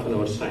about half an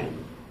hour's time,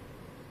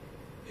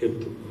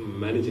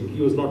 managing,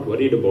 he was not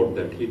worried about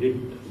that. He did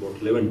about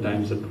 11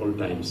 times or 12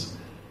 times.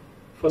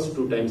 First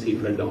 2 times he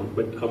fell down,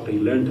 but after he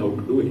learned how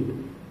to do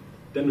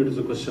it, then it was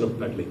a question of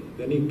pedaling.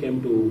 Then he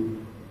came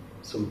to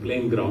some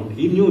plain ground.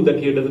 He knew that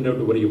he doesn't have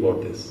to worry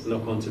about this. Now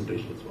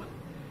concentration is one.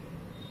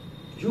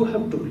 You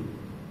have to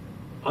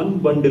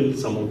unbundle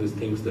some of these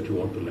things that you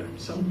want to learn.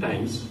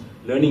 Sometimes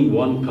learning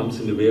one comes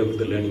in the way of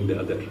learning the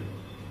other.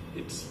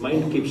 Its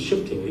mind keeps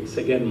shifting. It's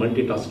again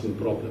multitasking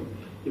problem.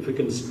 If you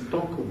can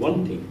stock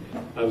one thing,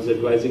 I was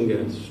advising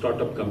a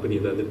startup company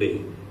the other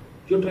day.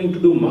 You're trying to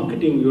do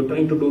marketing, you're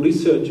trying to do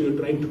research, you're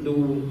trying to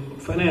do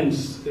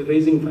finance,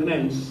 raising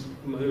finance,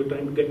 you're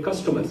trying to get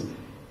customers.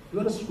 You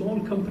are a small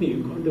company,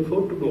 you can't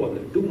afford to do all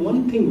that. Do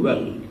one thing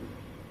well,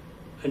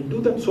 and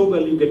do that so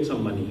well you get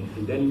some money,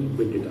 and then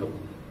build it up.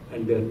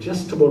 And they're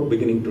just about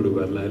beginning to do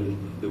well.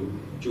 The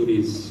jury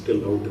is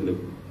still out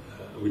in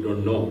we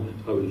don't know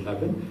how it will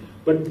happen.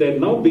 But they're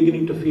now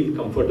beginning to feel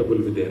comfortable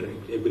with their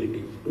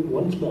ability to do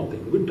one small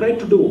thing. We try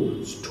to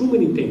do too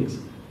many things.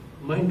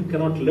 Mind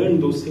cannot learn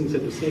those things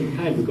at the same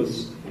time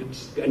because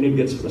it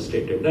gets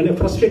frustrated. And a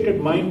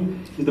frustrated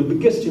mind is the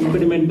biggest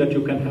impediment that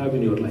you can have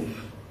in your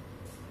life.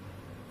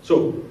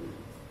 So,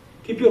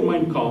 keep your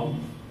mind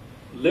calm,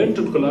 Learn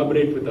to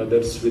collaborate with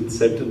others with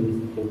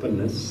certain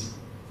openness,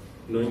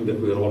 knowing that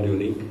we are all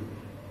unique.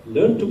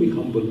 Learn to be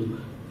humble,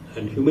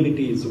 and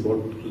humility is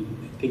about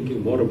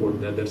thinking more about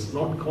the others,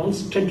 not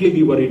constantly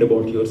be worried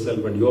about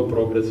yourself and your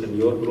progress and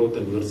your growth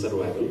and your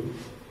survival.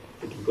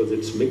 Because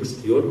it's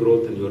mixed, your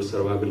growth and your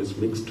survival is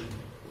mixed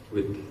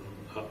with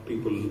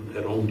people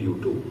around you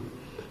too.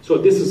 So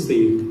this is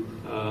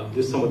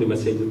some of the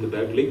messages that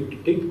I'd like to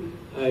take.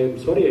 I'm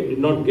sorry I did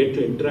not get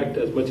to interact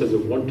as much as I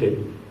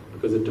wanted,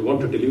 because I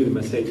want to deliver the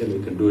message, and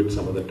we can do it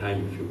some other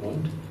time if you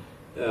want.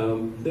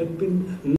 There have been